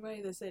said,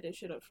 anybody that said that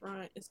shit up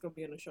front, it's gonna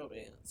be in a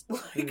showman's.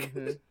 Like,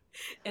 Mhm.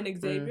 and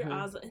Xavier, Mhm.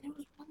 Ozza, and it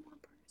was one more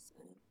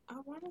person. I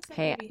want to say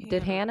Hey, maybe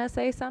did Hannah. Hannah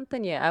say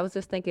something? Yeah, I was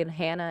just thinking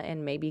Hannah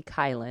and maybe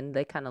Kylan.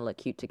 They kind of look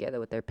cute together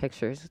with their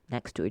pictures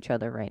next to each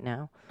other right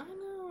now. I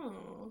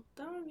know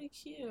that would be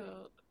cute,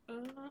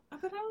 but I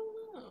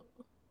don't know.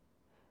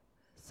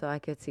 So I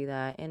could see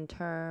that in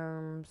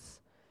terms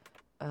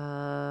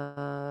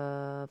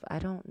of, I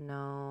don't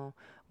know.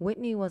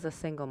 Whitney was a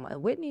single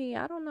mom. Whitney,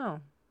 I don't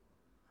know.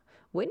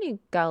 Whitney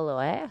got a little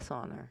ass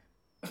on her.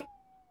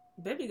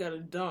 Baby got a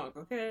dunk,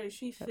 okay?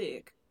 She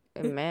thick.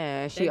 And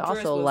man, she That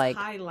dress also was like,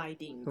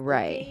 highlighting,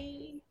 right.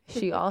 okay?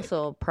 She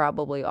also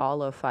probably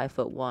all of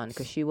 5'1"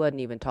 because she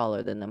wasn't even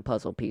taller than them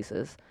puzzle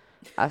pieces.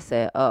 I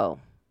said, oh,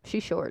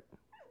 she's short.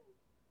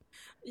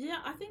 Yeah,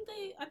 I think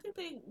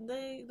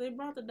they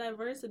brought the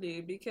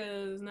diversity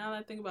because now that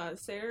I think about it,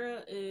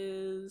 Sarah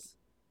is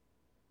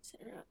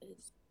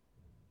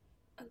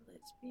a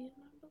lesbian,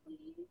 I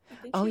believe. I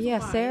think Oh she has a yeah,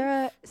 wife,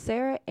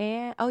 Sarah,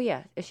 and oh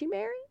yeah, is she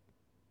married?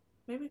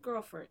 maybe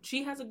girlfriend.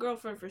 She has a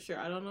girlfriend for sure.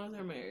 I don't know if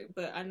they're married,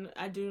 but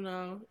I do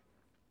know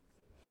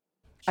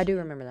I do she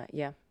remember that.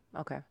 Yeah.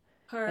 Okay. And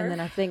her then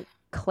I think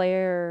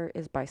Claire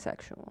is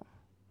bisexual.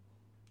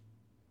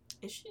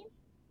 is she?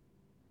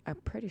 I'm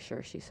pretty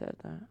sure she said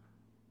that.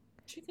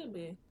 She could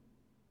be.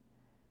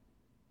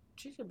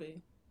 She could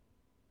be.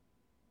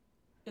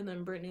 And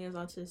then Brittany is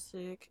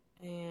autistic,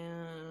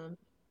 and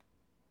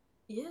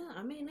yeah,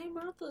 I mean they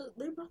brought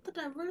the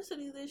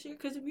diversity this year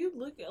because if you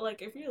look at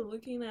like if you're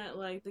looking at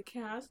like the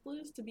cast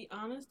list, to be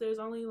honest, there's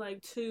only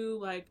like two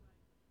like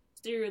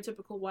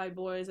stereotypical white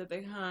boys that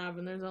they have,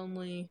 and there's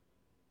only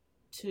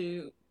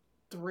two,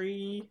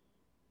 three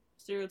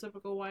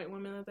stereotypical white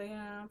women that they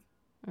have,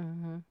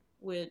 Mhm.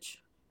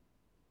 which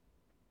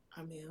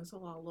I mean it's a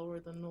lot lower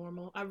than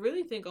normal. I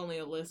really think only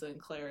Alyssa and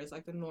Claire is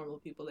like the normal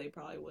people they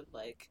probably would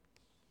like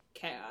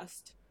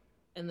cast,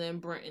 and then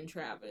Brent and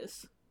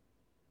Travis,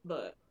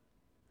 but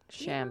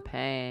you know,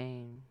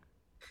 Champagne.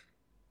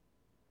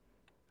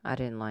 I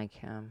didn't like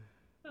him.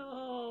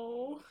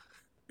 oh.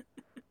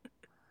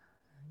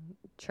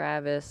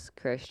 Travis,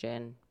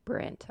 Christian,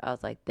 Brent. I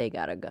was like, they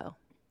gotta go.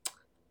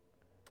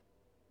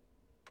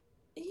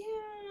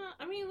 Yeah,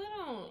 I mean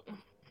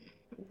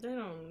they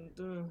don't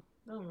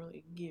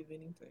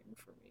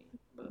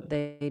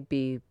they'd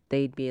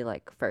be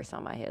like first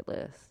on my hit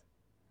list.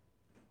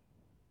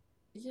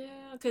 Yeah,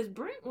 because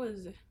Brent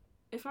was,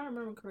 if I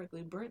remember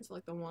correctly, Brent's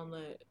like the one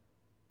that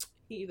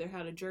he either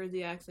had a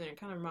Jersey accent or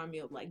kind of remind me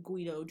of like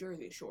Guido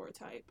Jersey Shore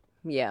type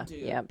Yeah,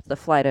 dude.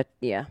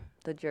 yeah.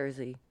 The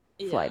Jersey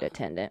flight Yeah,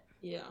 attendant.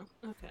 yeah.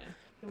 Okay,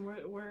 then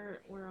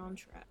we're on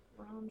track.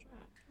 We're on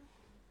track.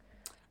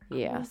 I'm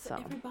Yeah, rooting for so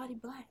everybody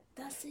black.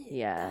 That's it.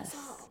 That's yes.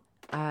 all.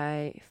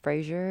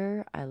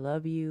 Frasier, I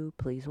love you.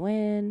 Please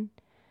win.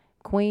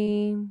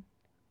 Queen,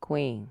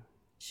 Queen.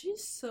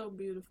 She's so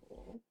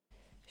beautiful.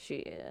 She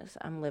is.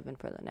 I'm living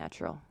for the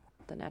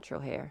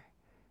natural hair.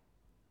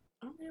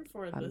 I'm here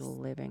for this.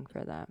 I'm living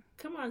for that.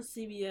 Come on,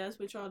 CBS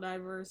with y'all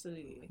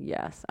diversity.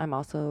 Yes, I'm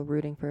also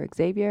rooting for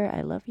Xavier.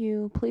 I love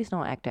you. Please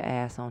don't act a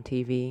ass on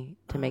TV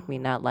to make me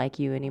not like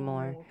you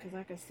anymore. Oh, because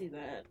I can see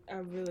that. I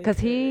really Cause could.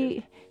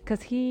 he,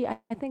 cause he, I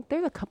think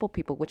there's a couple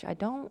people which I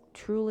don't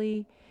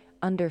truly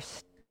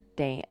understand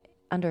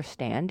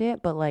understand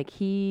it, but like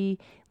he's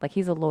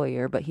a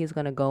lawyer, but he's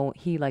gonna go.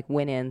 He like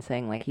went in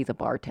saying like he's a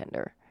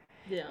bartender,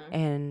 Yeah.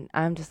 and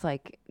I'm just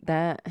like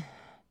that.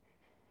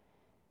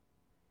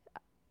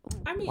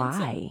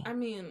 Why?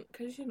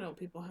 because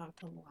people have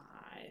to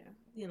lie,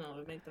 to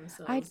make I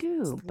themselves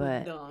do, look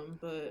but dumb.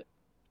 But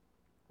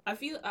I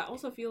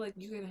also feel like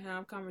you can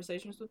have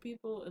conversations with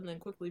people and then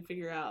quickly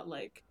figure out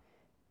like,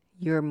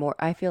 you're more.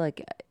 I feel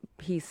like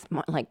he's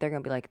smart. Like they're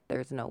gonna be like,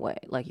 "There's no way."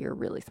 Like you're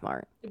really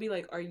smart, it'd be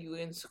like, are you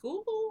in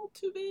school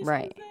to be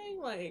right?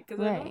 something? Like, because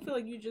I don't Right. feel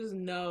like you just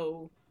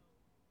know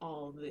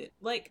all of it.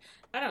 Like,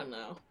 I don't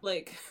know.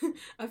 Like,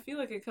 I feel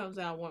like it comes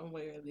out one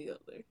way or the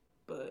other.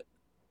 But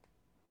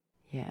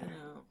Yeah. you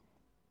know,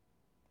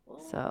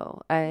 well,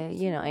 So we'll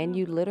see what and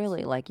you happens.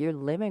 literally like you're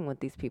living with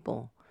these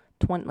people,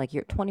 20 like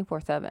you're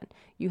 24/7.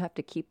 You have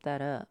to keep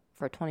that up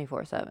for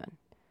 24/7.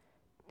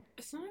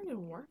 It's not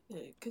even worth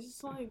it because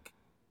it's like,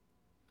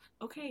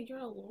 okay, you're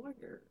a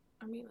lawyer.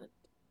 I mean, it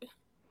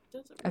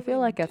I feel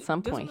like at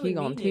some doesn't point really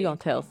mean anything.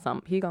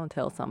 he gonna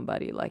tell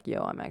somebody like,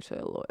 "Yo, I'm actually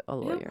a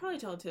He'll lawyer." probably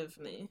tell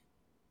Tiffany.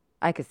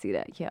 I could see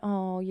that. Yeah.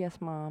 Oh, yes,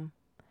 mom.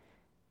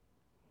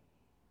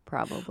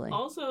 Probably.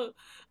 Also,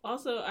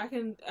 I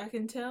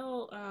can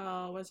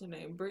tell. What's her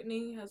name?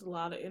 Brittany has a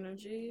lot of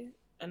energy,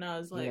 and I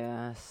was like,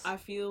 Yes. I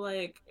feel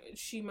like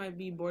she might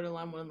be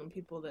borderline one of them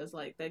people that's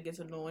like that gets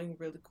annoying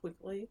really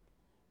quickly.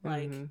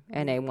 Like,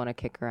 And they want to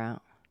kick her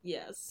out.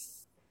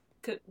 yes,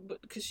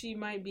 because she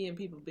might be in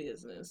people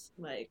business.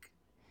 Like,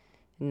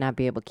 Not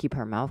be able to keep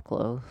her mouth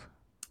closed.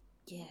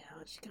 yeah,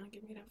 she kind of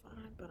give me that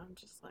vibe, but I'm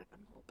just like,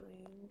 I'm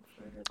hoping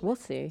for the We'll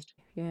see. best.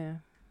 Yeah.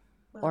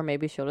 Or But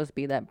maybe she'll just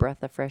be that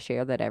breath of fresh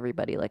air that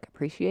everybody like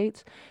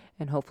appreciates,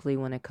 and hopefully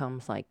when it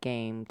comes like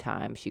game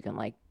time, she can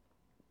like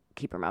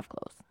keep her mouth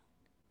closed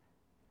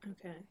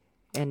okay,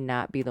 and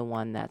not be the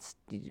one that's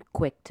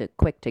quick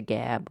to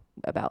gab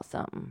about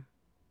something.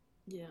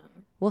 yeah.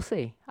 We'll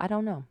see. I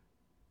don't know.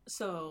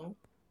 So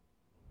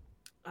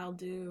I'll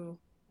do.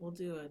 We'll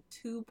do a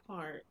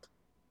two-part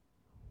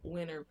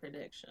winner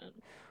prediction.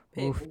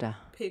 Pick Oofta.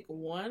 pick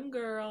one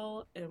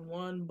girl and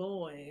one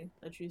boy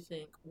that you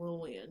think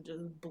will win.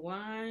 Just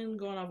blind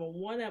going off of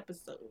one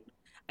episode.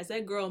 I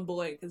said girl and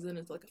boy because then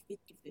it's like a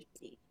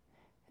 50-50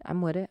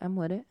 I'm with it. I'm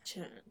with it.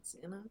 chance.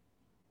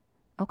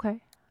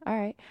 Okay. All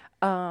right.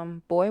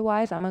 Boy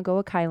wise, I'm gonna go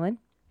with Kylan.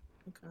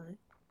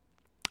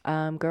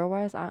 Okay. Girl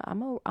wise,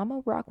 I'm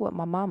a rock with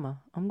my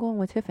mama. I'm going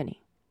with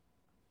Tiffany.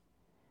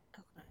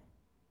 Okay.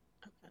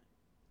 Okay.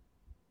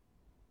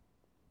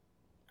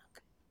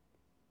 Okay.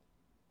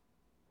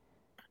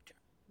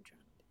 I'm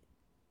trying to pick.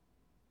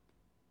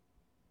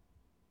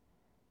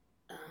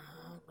 I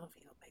don't know if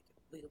he'll make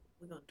it.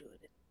 We're gonna do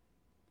it.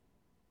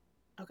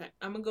 Okay.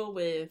 I'm gonna go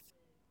with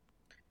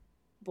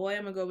boy.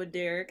 I'm gonna go with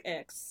Derek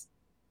X.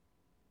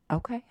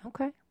 Okay.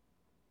 Okay.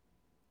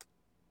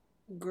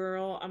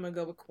 Girl. I'm gonna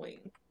go with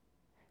Queen.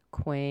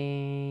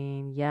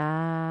 Queen.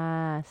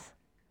 Yes.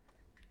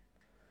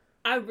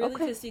 Okay.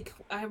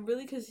 I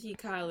really could see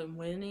Kylan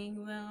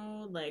winning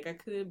though. Like I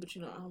could, but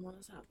I want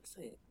us to have the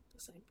same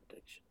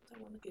predictions. I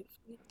want to give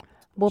multiple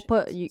We'll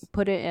chances.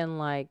 put it in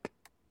like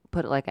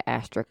put it like an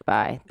asterisk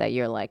by that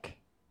you're like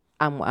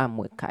I'm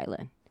with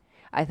Kylan.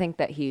 I think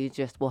that he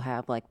just will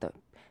have like the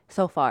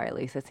so far at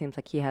least it seems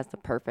like he has the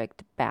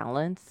perfect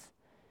balance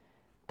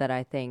that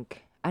I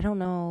don't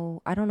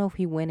know if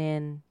he went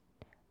in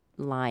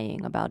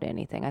lying about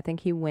anything. I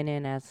think he went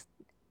in as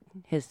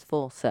his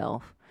full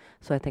self.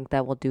 So I think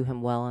that will do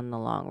him well in the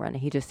long run.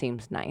 He just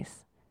seems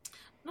nice.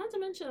 Not to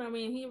mention, I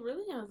mean, he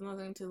really has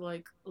nothing to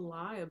like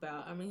lie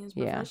about. I mean, his Yeah.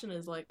 profession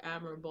is like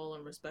admirable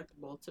and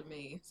respectable to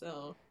me.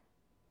 So,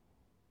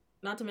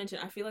 not to mention,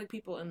 I feel like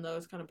people in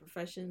those kind of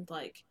professions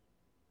like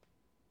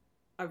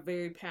are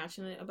very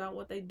passionate about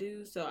what they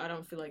do. So I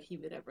don't feel like he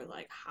would ever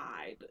like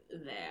hide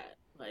that.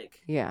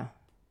 Like Yeah.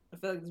 I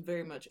feel like it's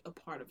very much a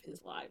part of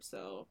his life.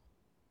 So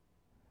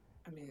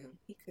I mean,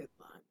 he could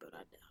lie, but I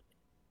doubt it.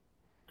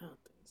 I don't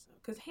think so.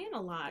 Cause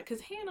Hannah lied. Cause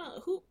Hannah,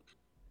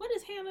 what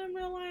is Hannah in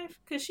real life?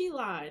 Cause she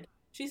lied.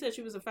 She said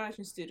she was a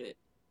fashion student.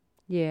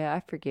 Yeah, I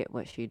forget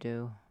what she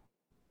do.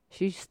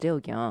 She's still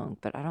young,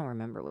 but I don't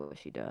remember what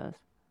she does.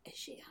 Is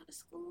she out of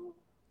school?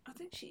 I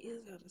think she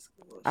is out of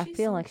school. I She's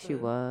feel like she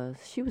something. was.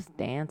 She was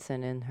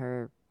dancing in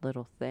her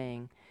little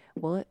thing.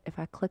 Will it, if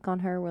I click on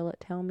her, will it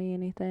tell me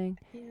anything?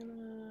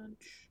 Hannah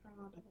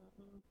Chada.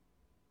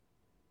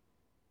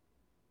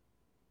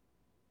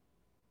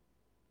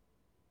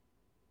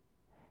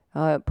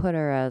 It put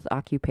her as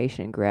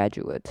occupation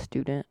graduate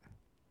student.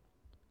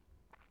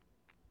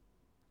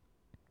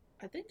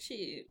 I think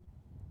she,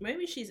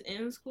 maybe she's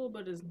in school,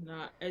 but it's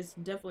not. It's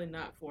definitely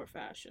not for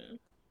fashion.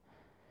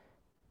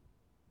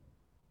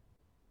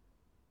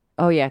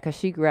 Oh yeah, cause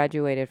she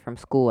graduated from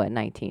school at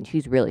 19.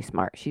 She's really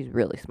smart. She's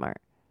really smart.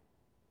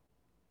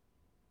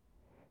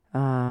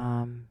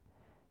 Um,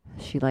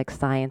 she likes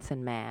science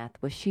and math.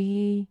 Was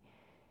she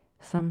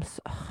oh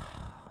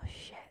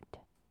shit.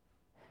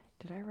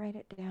 Did I write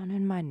it down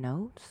in my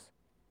notes?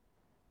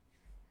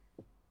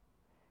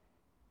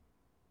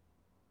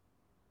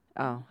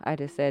 Oh, I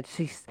just said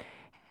she's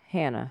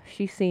Hannah.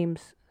 She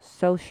seems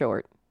so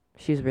short.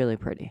 She's really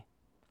pretty.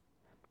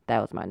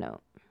 That was my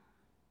note.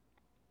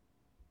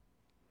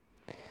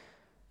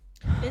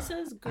 It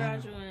says I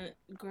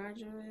don't.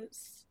 graduate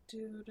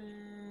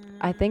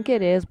I think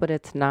it is, student. but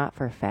it's not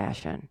for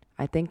fashion.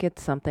 I think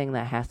it's something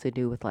that has to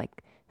do with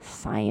like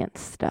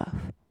science stuff.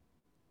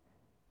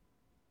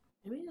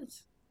 Maybe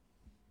it's,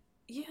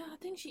 yeah. I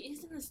think she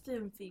is in the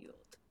STEM field.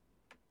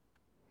 Oh,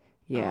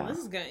 Yeah. this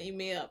is gonna eat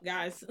me up,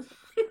 guys.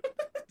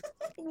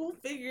 We'll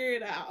figure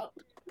it out.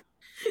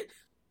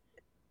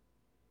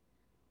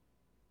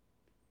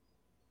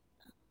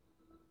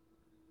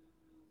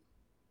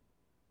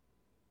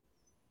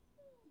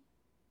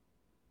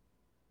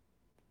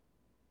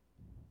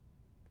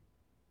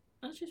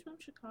 Oh, she's from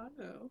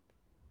Chicago.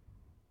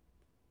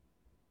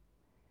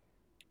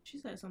 She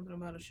said something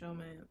about a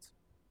showman's.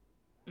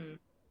 Mm.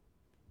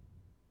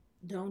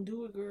 Don't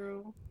do it,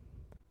 girl.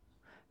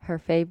 Her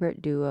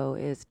favorite duo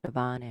is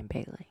Devon and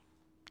Bailey.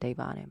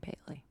 Davon and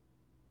Bailey.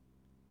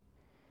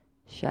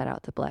 Shout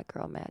out to Black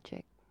Girl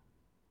Magic.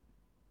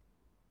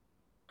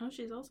 Oh,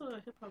 she's also a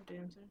hip hop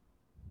dancer.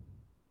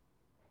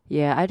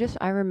 Yeah,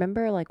 I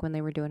remember like when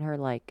they were doing her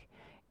like,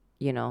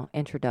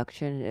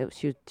 introduction,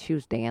 she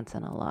was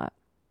dancing a lot.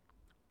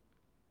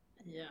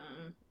 Yeah.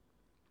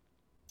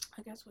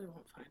 I guess we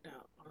won't find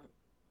out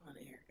on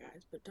air,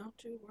 guys. But don't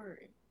you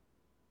worry.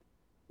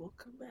 We'll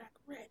come back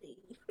ready.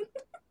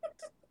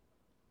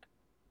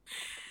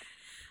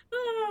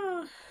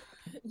 uh,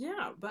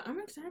 yeah, but I'm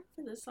excited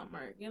for this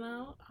summer.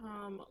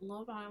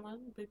 Love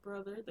Island, Big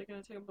Brother. They're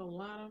gonna take up a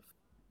lot of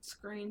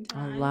screen A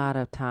time. lot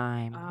of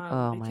time.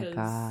 Oh my Because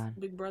god.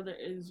 Big Brother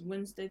is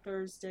Wednesday,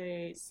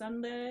 Thursday,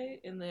 Sunday,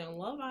 and then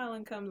Love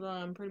Island comes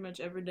on pretty much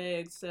every day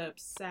except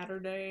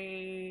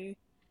Saturday.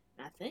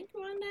 I think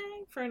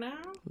Monday for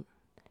now.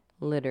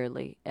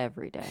 Literally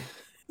every day.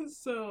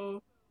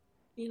 So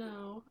you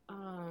know,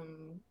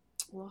 um,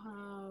 we'll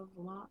have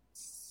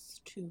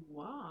lots to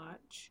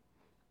watch.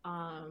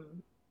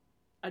 Um,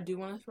 I do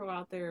want to throw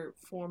out there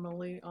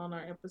formally on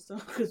our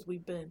episode because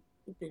we've been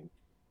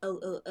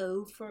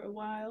for a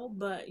while,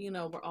 but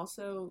we're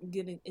also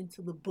getting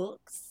into the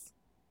books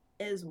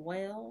as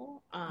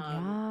well.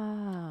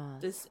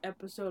 This Yes.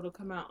 episode will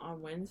come out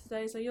on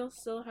Wednesday, so you'll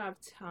still have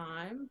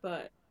time.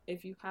 But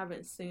if you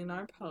haven't seen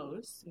our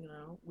posts,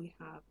 we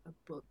have a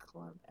book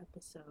club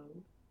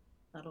episode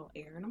that'll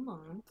air in a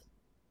month.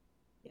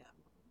 Yeah.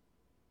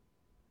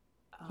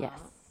 Yes.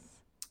 Uh,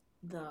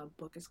 the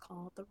book is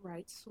called The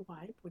Right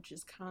Swipe, which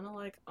is kind of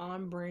like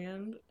on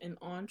brand and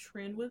on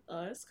trend with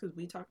us because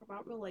we talk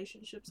about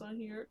relationships on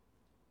here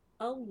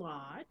a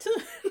lot.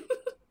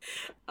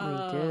 We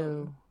um,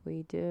 do.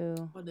 We do.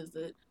 what is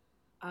it?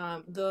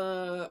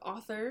 The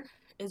author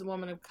is a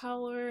woman of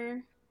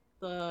color.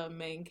 The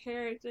main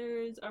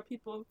characters are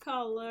people of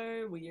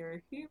color. We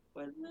are here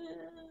for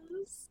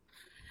this.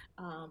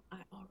 I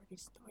already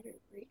started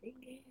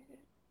reading it.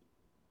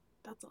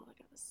 That's all I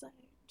gotta say.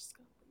 I'm just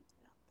gonna leave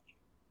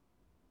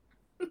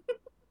it out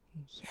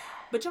there.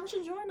 But y'all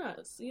should join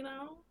us.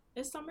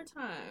 It's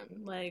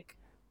summertime. Like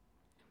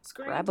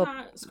Grab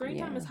a screen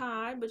time is yeah.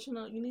 high, but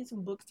you need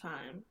some book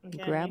time.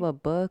 Grab Okay. a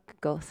book,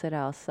 go sit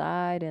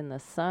outside in the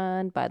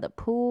sun by the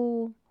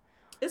pool.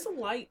 It's a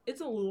light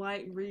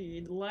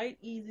read, light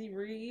easy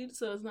read.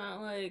 So it's not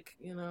like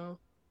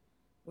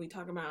we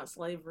talk about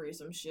slavery or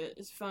some shit.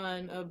 It's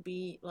fun,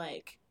 upbeat,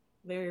 like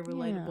very Yeah.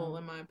 relatable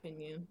in my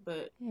opinion.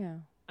 But Yeah.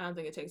 I don't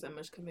think it takes that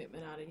much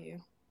commitment out of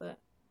you. But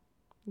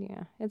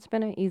Yeah. It's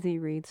been an easy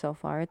read so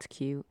far. It's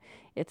cute.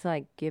 It's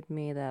like give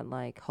me that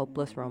like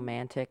hopeless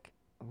romantic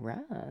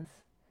Russ.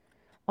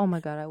 Oh my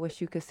god, I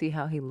wish you could see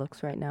how he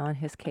looks right now in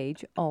his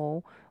cage.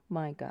 Oh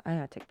my god. I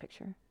gotta take a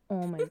picture.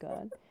 Oh my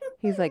god.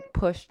 He's like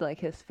pushed like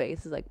his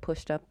face is like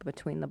pushed up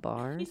between the he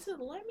bars. said,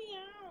 "Let me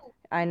out."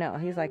 I know.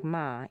 He's like,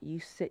 "Ma, you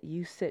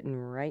sitting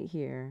right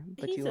here,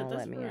 but He you said, won't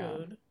let "That's me out."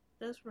 rude.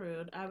 That's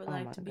rude. I would Oh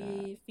like my to god.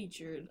 be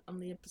featured on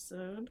the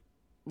episode."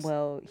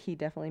 Well, he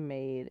definitely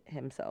made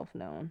himself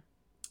known.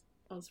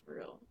 That's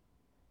real.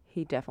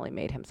 He definitely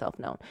made himself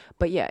known.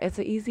 But yeah, it's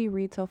an easy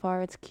read so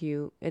far. It's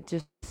cute. It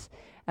just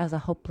as a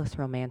hopeless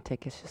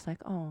romantic, it's just like,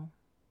 oh,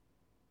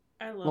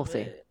 I we'll love see.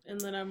 it. And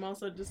then I'm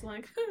also just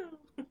like,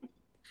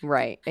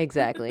 Right,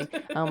 exactly.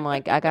 I'm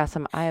like, I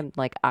am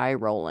like eye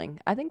rolling.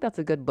 I think that's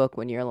a good book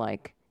when you're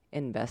like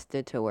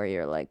invested to where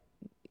you're like,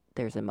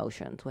 there's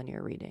emotions when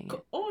you're reading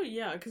it. oh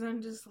yeah, because I'm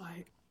just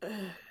like,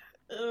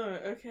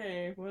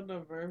 okay,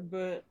 whatever.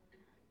 But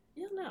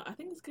yeah, no, I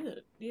think it's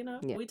good. Yeah.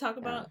 We talk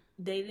about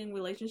dating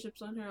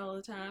relationships on here all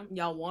the time.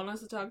 Y'all want us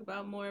to talk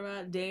about more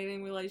about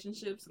dating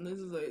relationships, and this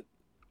is a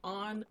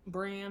on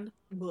brand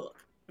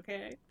book.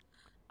 Okay.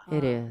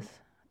 It Um, is.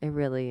 It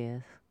really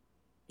is.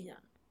 yeah,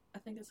 I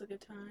think it's a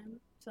good time.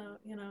 So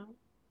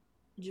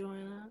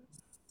join us.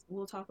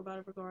 We'll talk about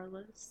it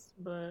regardless,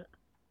 but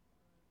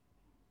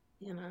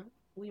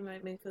we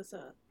might make this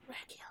a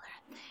regular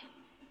thing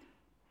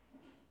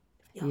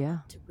if y'all Yeah.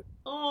 want to.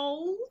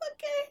 Oh,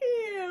 look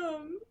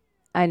at him!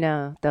 I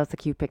know. That was a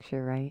cute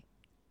picture, right?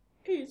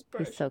 He's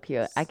He's so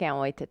cute. I precious. can't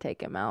wait to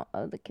take him out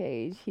of the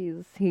cage.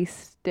 He's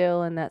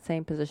still in that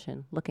same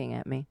position looking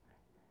at me.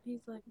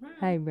 He's like,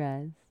 Hi, Mom,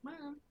 Raz.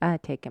 Mom, I'll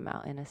take him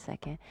out in a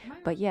second.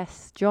 But Mom.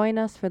 yes, join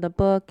us for the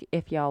book.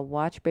 If y'all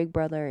watch Big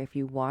Brother, if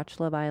you watch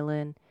Love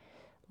Island,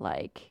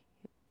 like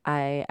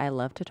I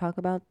love to talk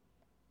about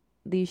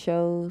these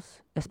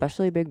shows,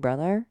 especially Big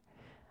Brother.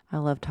 I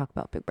love to talk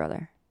about Big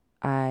Brother.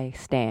 I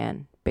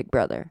stan Big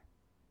Brother.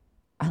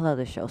 I love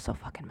this show so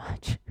fucking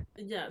much.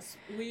 Yes,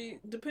 we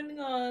depending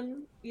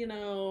on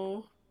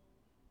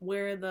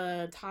where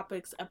the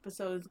topics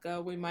episodes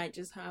go, we might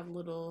just have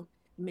little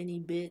mini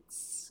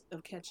bits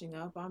of catching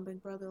up on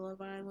Big Brother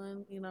Love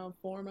Island,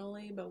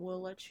 formally, but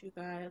we'll let you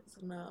guys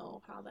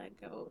know how that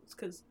goes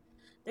because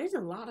there's a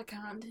lot of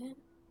content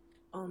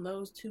on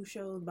those two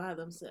shows by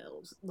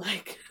themselves.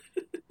 Like,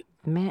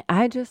 Man,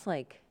 I just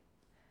like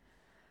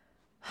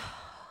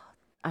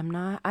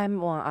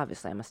well,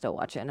 obviously I'm gonna still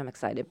watch it and I'm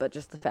excited, but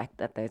just the fact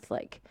that there's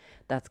like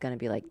that's gonna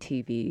be like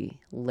TV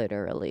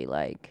literally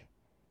like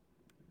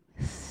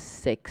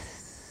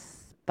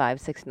 6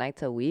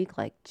 nights a week,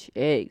 like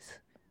jeez.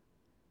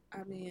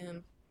 I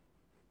mean,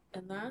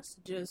 and that's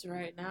just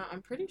right now.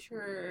 I'm pretty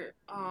sure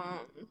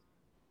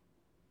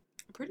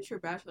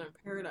Bachelor in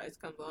Paradise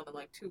comes on in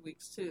like 2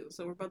 weeks too.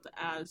 So we're about to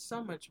add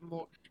so much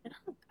more, and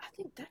I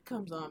think that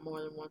comes on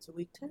more than once a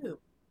week too.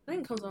 I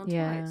think it comes on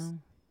Yeah. twice.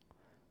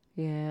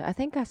 Yeah, I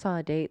think I saw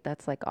a date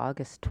that's like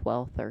August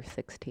 12th or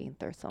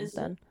 16th or Is it?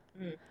 something.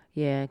 Mm.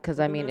 Yeah, because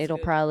I Well, mean, that's it'll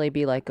good. probably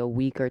be like a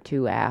week or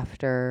two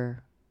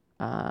after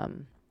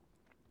um,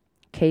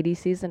 Katie's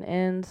season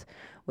ends,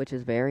 which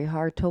is very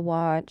hard to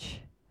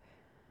watch.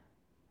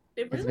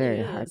 It It's really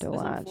very hard is. to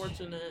It's watch.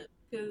 unfortunate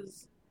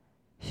because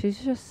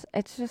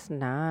It's just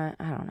not,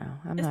 I don't know.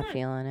 I'm it's not not.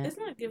 feeling it. It's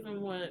not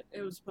giving what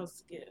it was supposed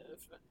to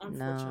give. No.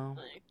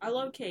 Unfortunately, I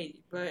love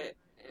Katie, but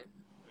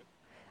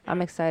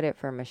I'm excited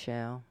for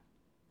Michelle.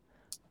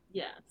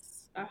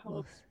 yes, I We'll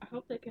hope. I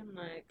hope they can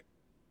like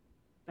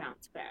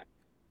bounce back.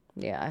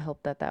 Yeah, I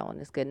hope that that one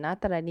is good.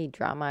 Not that I need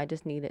drama. I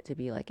just need it to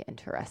be like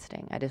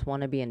interesting. I just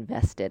want to be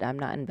invested. I'm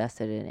not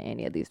invested in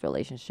any of these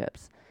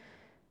relationships.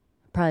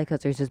 Probably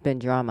because there's just been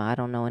drama. I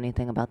don't know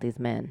anything about these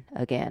men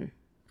again.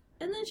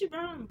 And then she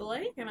brought in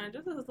Blake, and I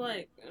just was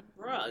like,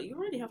 bruh, you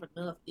already have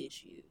enough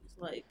issues.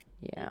 Like,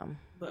 Yeah.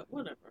 but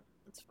whatever.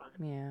 It's fine.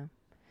 Yeah.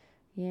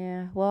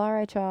 Yeah. Well, all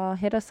right, y'all.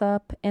 Hit us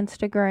up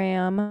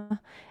Instagram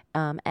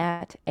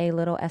at a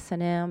little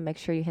S&M. Make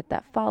sure you hit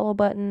that follow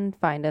button.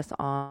 Find us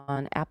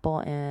on Apple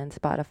and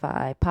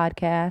Spotify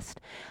podcast.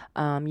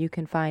 You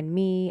can find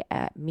me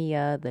at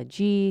Mia the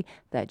G.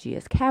 That G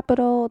is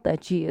capital.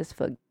 That G is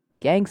for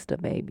gangsta,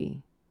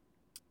 baby.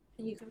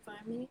 And you can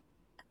find me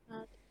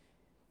at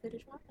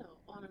Finish Wino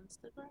on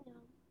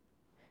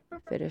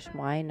Instagram. Finish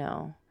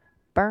wino.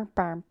 Burr,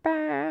 burr,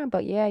 burr.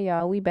 But yeah,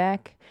 y'all, we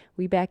back.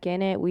 We back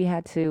in it. We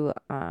had to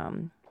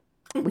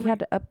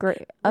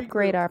upgrade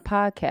Regroup. our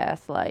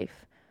podcast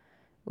life.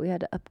 We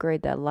had to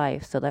upgrade that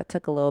life, so that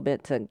took a little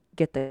bit to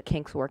get the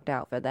kinks worked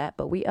out for that.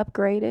 But we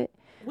upgraded.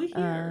 We here.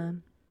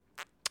 Um,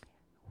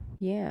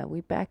 yeah,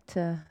 we back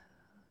to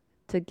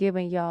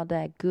giving y'all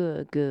that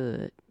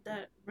good.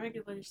 That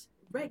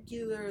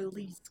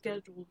regularly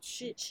scheduled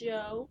shit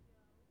show.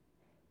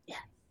 Yeah.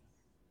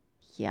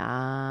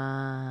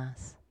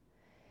 Yes.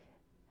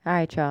 All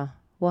right, y'all.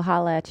 We'll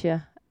holla at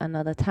you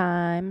another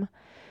time.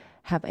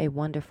 Have a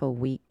wonderful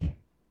week.